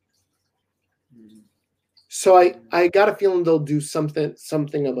 So I got a feeling they'll do something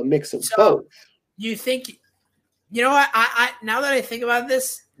of a mix of both. You think, what? I now that I think about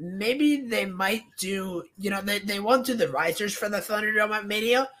this, maybe they might do, they won't do the risers for the Thunderdome at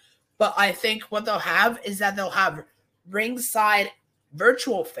Mania, but I think what they'll have is that they'll have ringside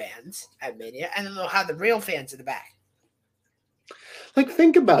virtual fans at Mania, and then they'll have the real fans in the back. Like,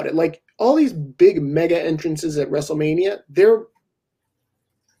 think about it. Like, all these big mega entrances at WrestleMania, they're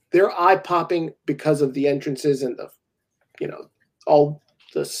eye-popping because of the entrances and all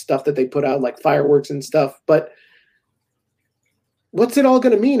the stuff that they put out, like fireworks and stuff. But what's it all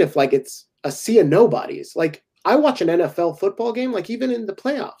going to mean if, like, it's a sea of nobodies? Like, I watch an NFL football game, like, even in the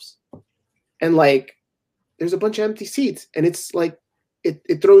playoffs. And, like, there's a bunch of empty seats. And it's, like,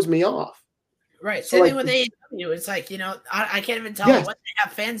 it throws me off. Right. Same thing with AEW. It's like, I can't even tell what they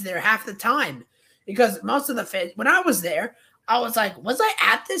have fans there half the time. Because most of the fans, when I was there, I was like, was I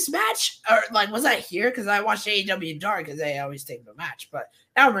at this match? Or, like, was I here? Because I watched AEW Dark because they always take the match. But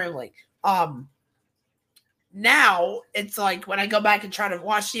now I'm rambling. Now it's like when I go back and try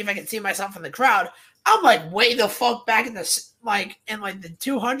to see if I can see myself in the crowd, I'm like way the fuck back in the the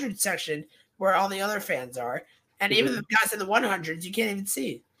 200 section where all the other fans are, and even the guys in the 100s you can't even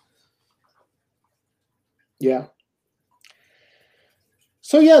see. Yeah.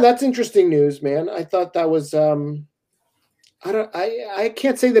 So yeah, that's interesting news, man. I thought that was I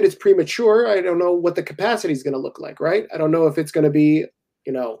can't say that it's premature. I don't know what the capacity is going to look like, right? I don't know if it's going to be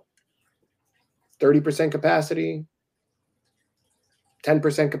 30% capacity,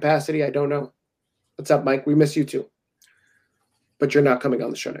 10% capacity. I don't know. What's up, Mike? We miss you too. But you're not coming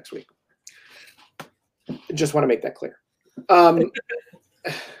on the show next week. I just want to make that clear.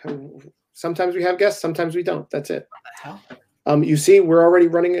 Sometimes we have guests, sometimes we don't. That's it. What the hell? You see, we're already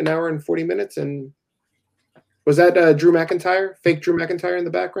running an hour and 40 minutes. And was that Drew McIntyre? Fake Drew McIntyre in the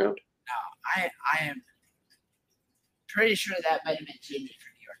background? No, I am pretty sure that might have been Jimmy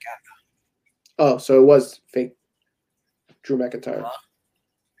from New York. I don't know. Oh, so it was fake Drew McIntyre.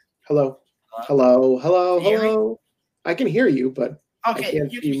 Hello? Hello? I can hear you, but okay,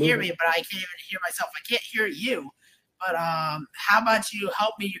 you can hear me, but I can't even hear myself. I can't hear you. But how about you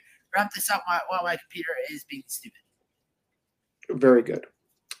help me wrap this up while my computer is being stupid? Very good.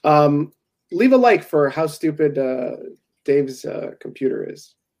 Leave a like for how stupid Dave's computer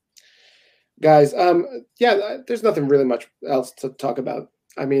is. Guys, there's nothing really much else to talk about.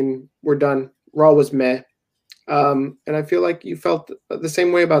 I mean, we're done. Raw was meh. And I feel like you felt the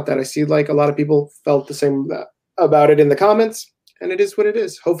same way about that. I see like a lot of people felt the same about it in the comments, and it is what it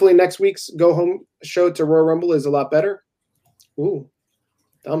is. Hopefully next week's go-home show to Royal Rumble is a lot better. Ooh,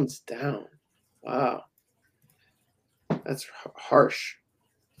 thumbs down. Wow. That's harsh.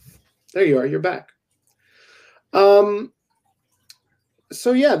 There you are. You're back.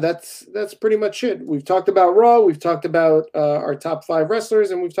 So yeah, that's pretty much it. We've talked about Raw, we've talked about our top 5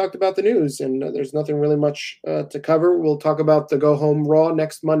 wrestlers, and we've talked about the news. And there's nothing really much to cover. We'll talk about the Go Home Raw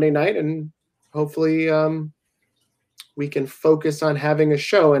next Monday night, and hopefully we can focus on having a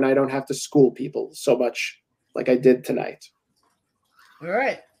show, and I don't have to school people so much like I did tonight. All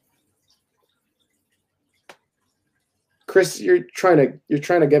right. Chris, you're trying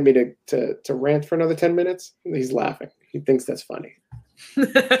to get me to rant for another 10 minutes. He's laughing. He thinks that's funny.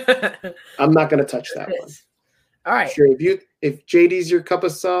 I'm not going to touch that one. All right. Sure. If JD's your cup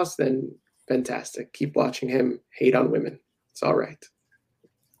of sauce, then fantastic. Keep watching him hate on women. It's all right.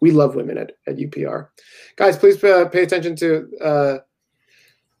 We love women at UPR. Guys, please pay attention to,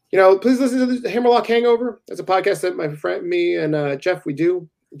 please listen to the Hammerlock Hangover. That's a podcast that my friend, me and Jeff, we do.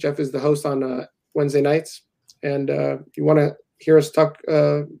 Jeff is the host on Wednesday nights. And you want to hear us talk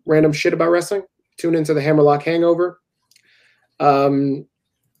random shit about wrestling, tune into the Hammerlock Hangover.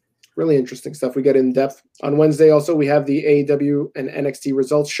 Really interesting stuff. We get in depth. On Wednesday also, we have the AEW and NXT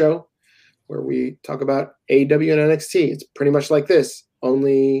results show where we talk about AEW and NXT. It's pretty much like this,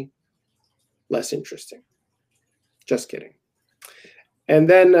 only less interesting. Just kidding. And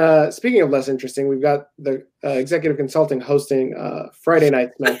then speaking of less interesting, we've got the executive consulting hosting Friday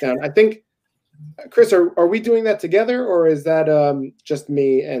Night SmackDown. I think, Chris, are we doing that together, or is that just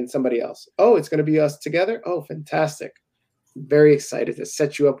me and somebody else? Oh, it's going to be us together? Oh, fantastic. Very excited to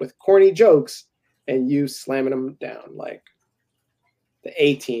set you up with corny jokes and you slamming them down like the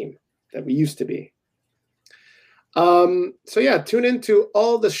A-team that we used to be. So yeah, tune into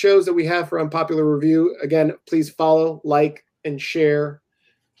all the shows that we have for Unpopular Review. Again, please follow, like, and share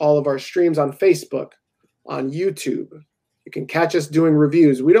all of our streams on Facebook, on YouTube. You can catch us doing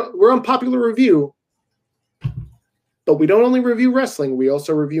reviews. We're Unpopular Review, but we don't only review wrestling, we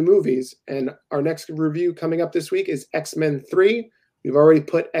also review movies. And our next review coming up this week is X-Men 3. We've already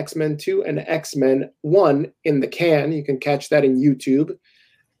put X-Men 2 and X-Men 1 in the can. You can catch that in YouTube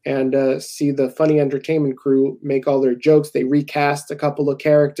and see the funny entertainment crew make all their jokes. They recast a couple of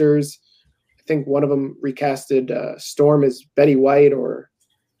characters. I think one of them recasted Storm as Betty White or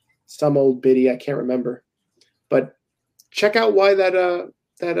some old biddy. I can't remember. But check out why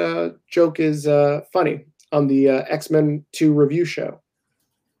that joke is funny on the X-Men 2 review show.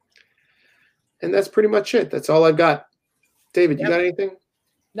 And that's pretty much it. That's all I've got. David, you got anything?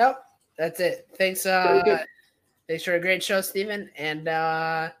 Nope. That's it. Thanks. Thanks for a great show, Steven. And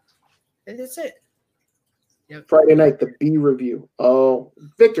that's it. Yep. Friday night, the B review. Oh,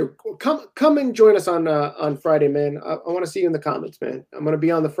 Victor, come and join us on Friday, man. I want to see you in the comments, man. I'm going to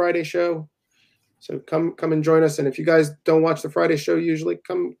be on the Friday show. So come and join us. And if you guys don't watch the Friday show usually,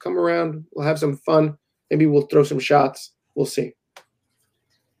 come around. We'll have some fun. Maybe we'll throw some shots. We'll see.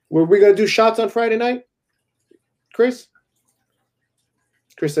 Were we going to do shots on Friday night, Chris?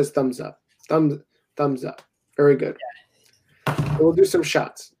 Chris says thumbs up. Thumbs up. Very good. So we'll do some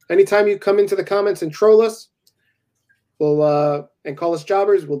shots. Anytime you come into the comments and troll us, we'll and call us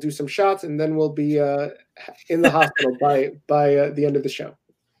jobbers, we'll do some shots, and then we'll be in the hospital by the end of the show.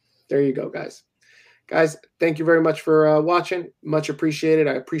 There you go, guys. Guys, thank you very much for watching. Much appreciated.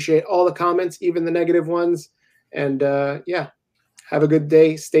 I appreciate all the comments, even the negative ones. And yeah, have a good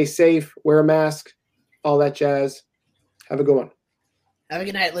day. Stay safe. Wear a mask. All that jazz. Have a good one. Have a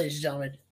good night, ladies and gentlemen.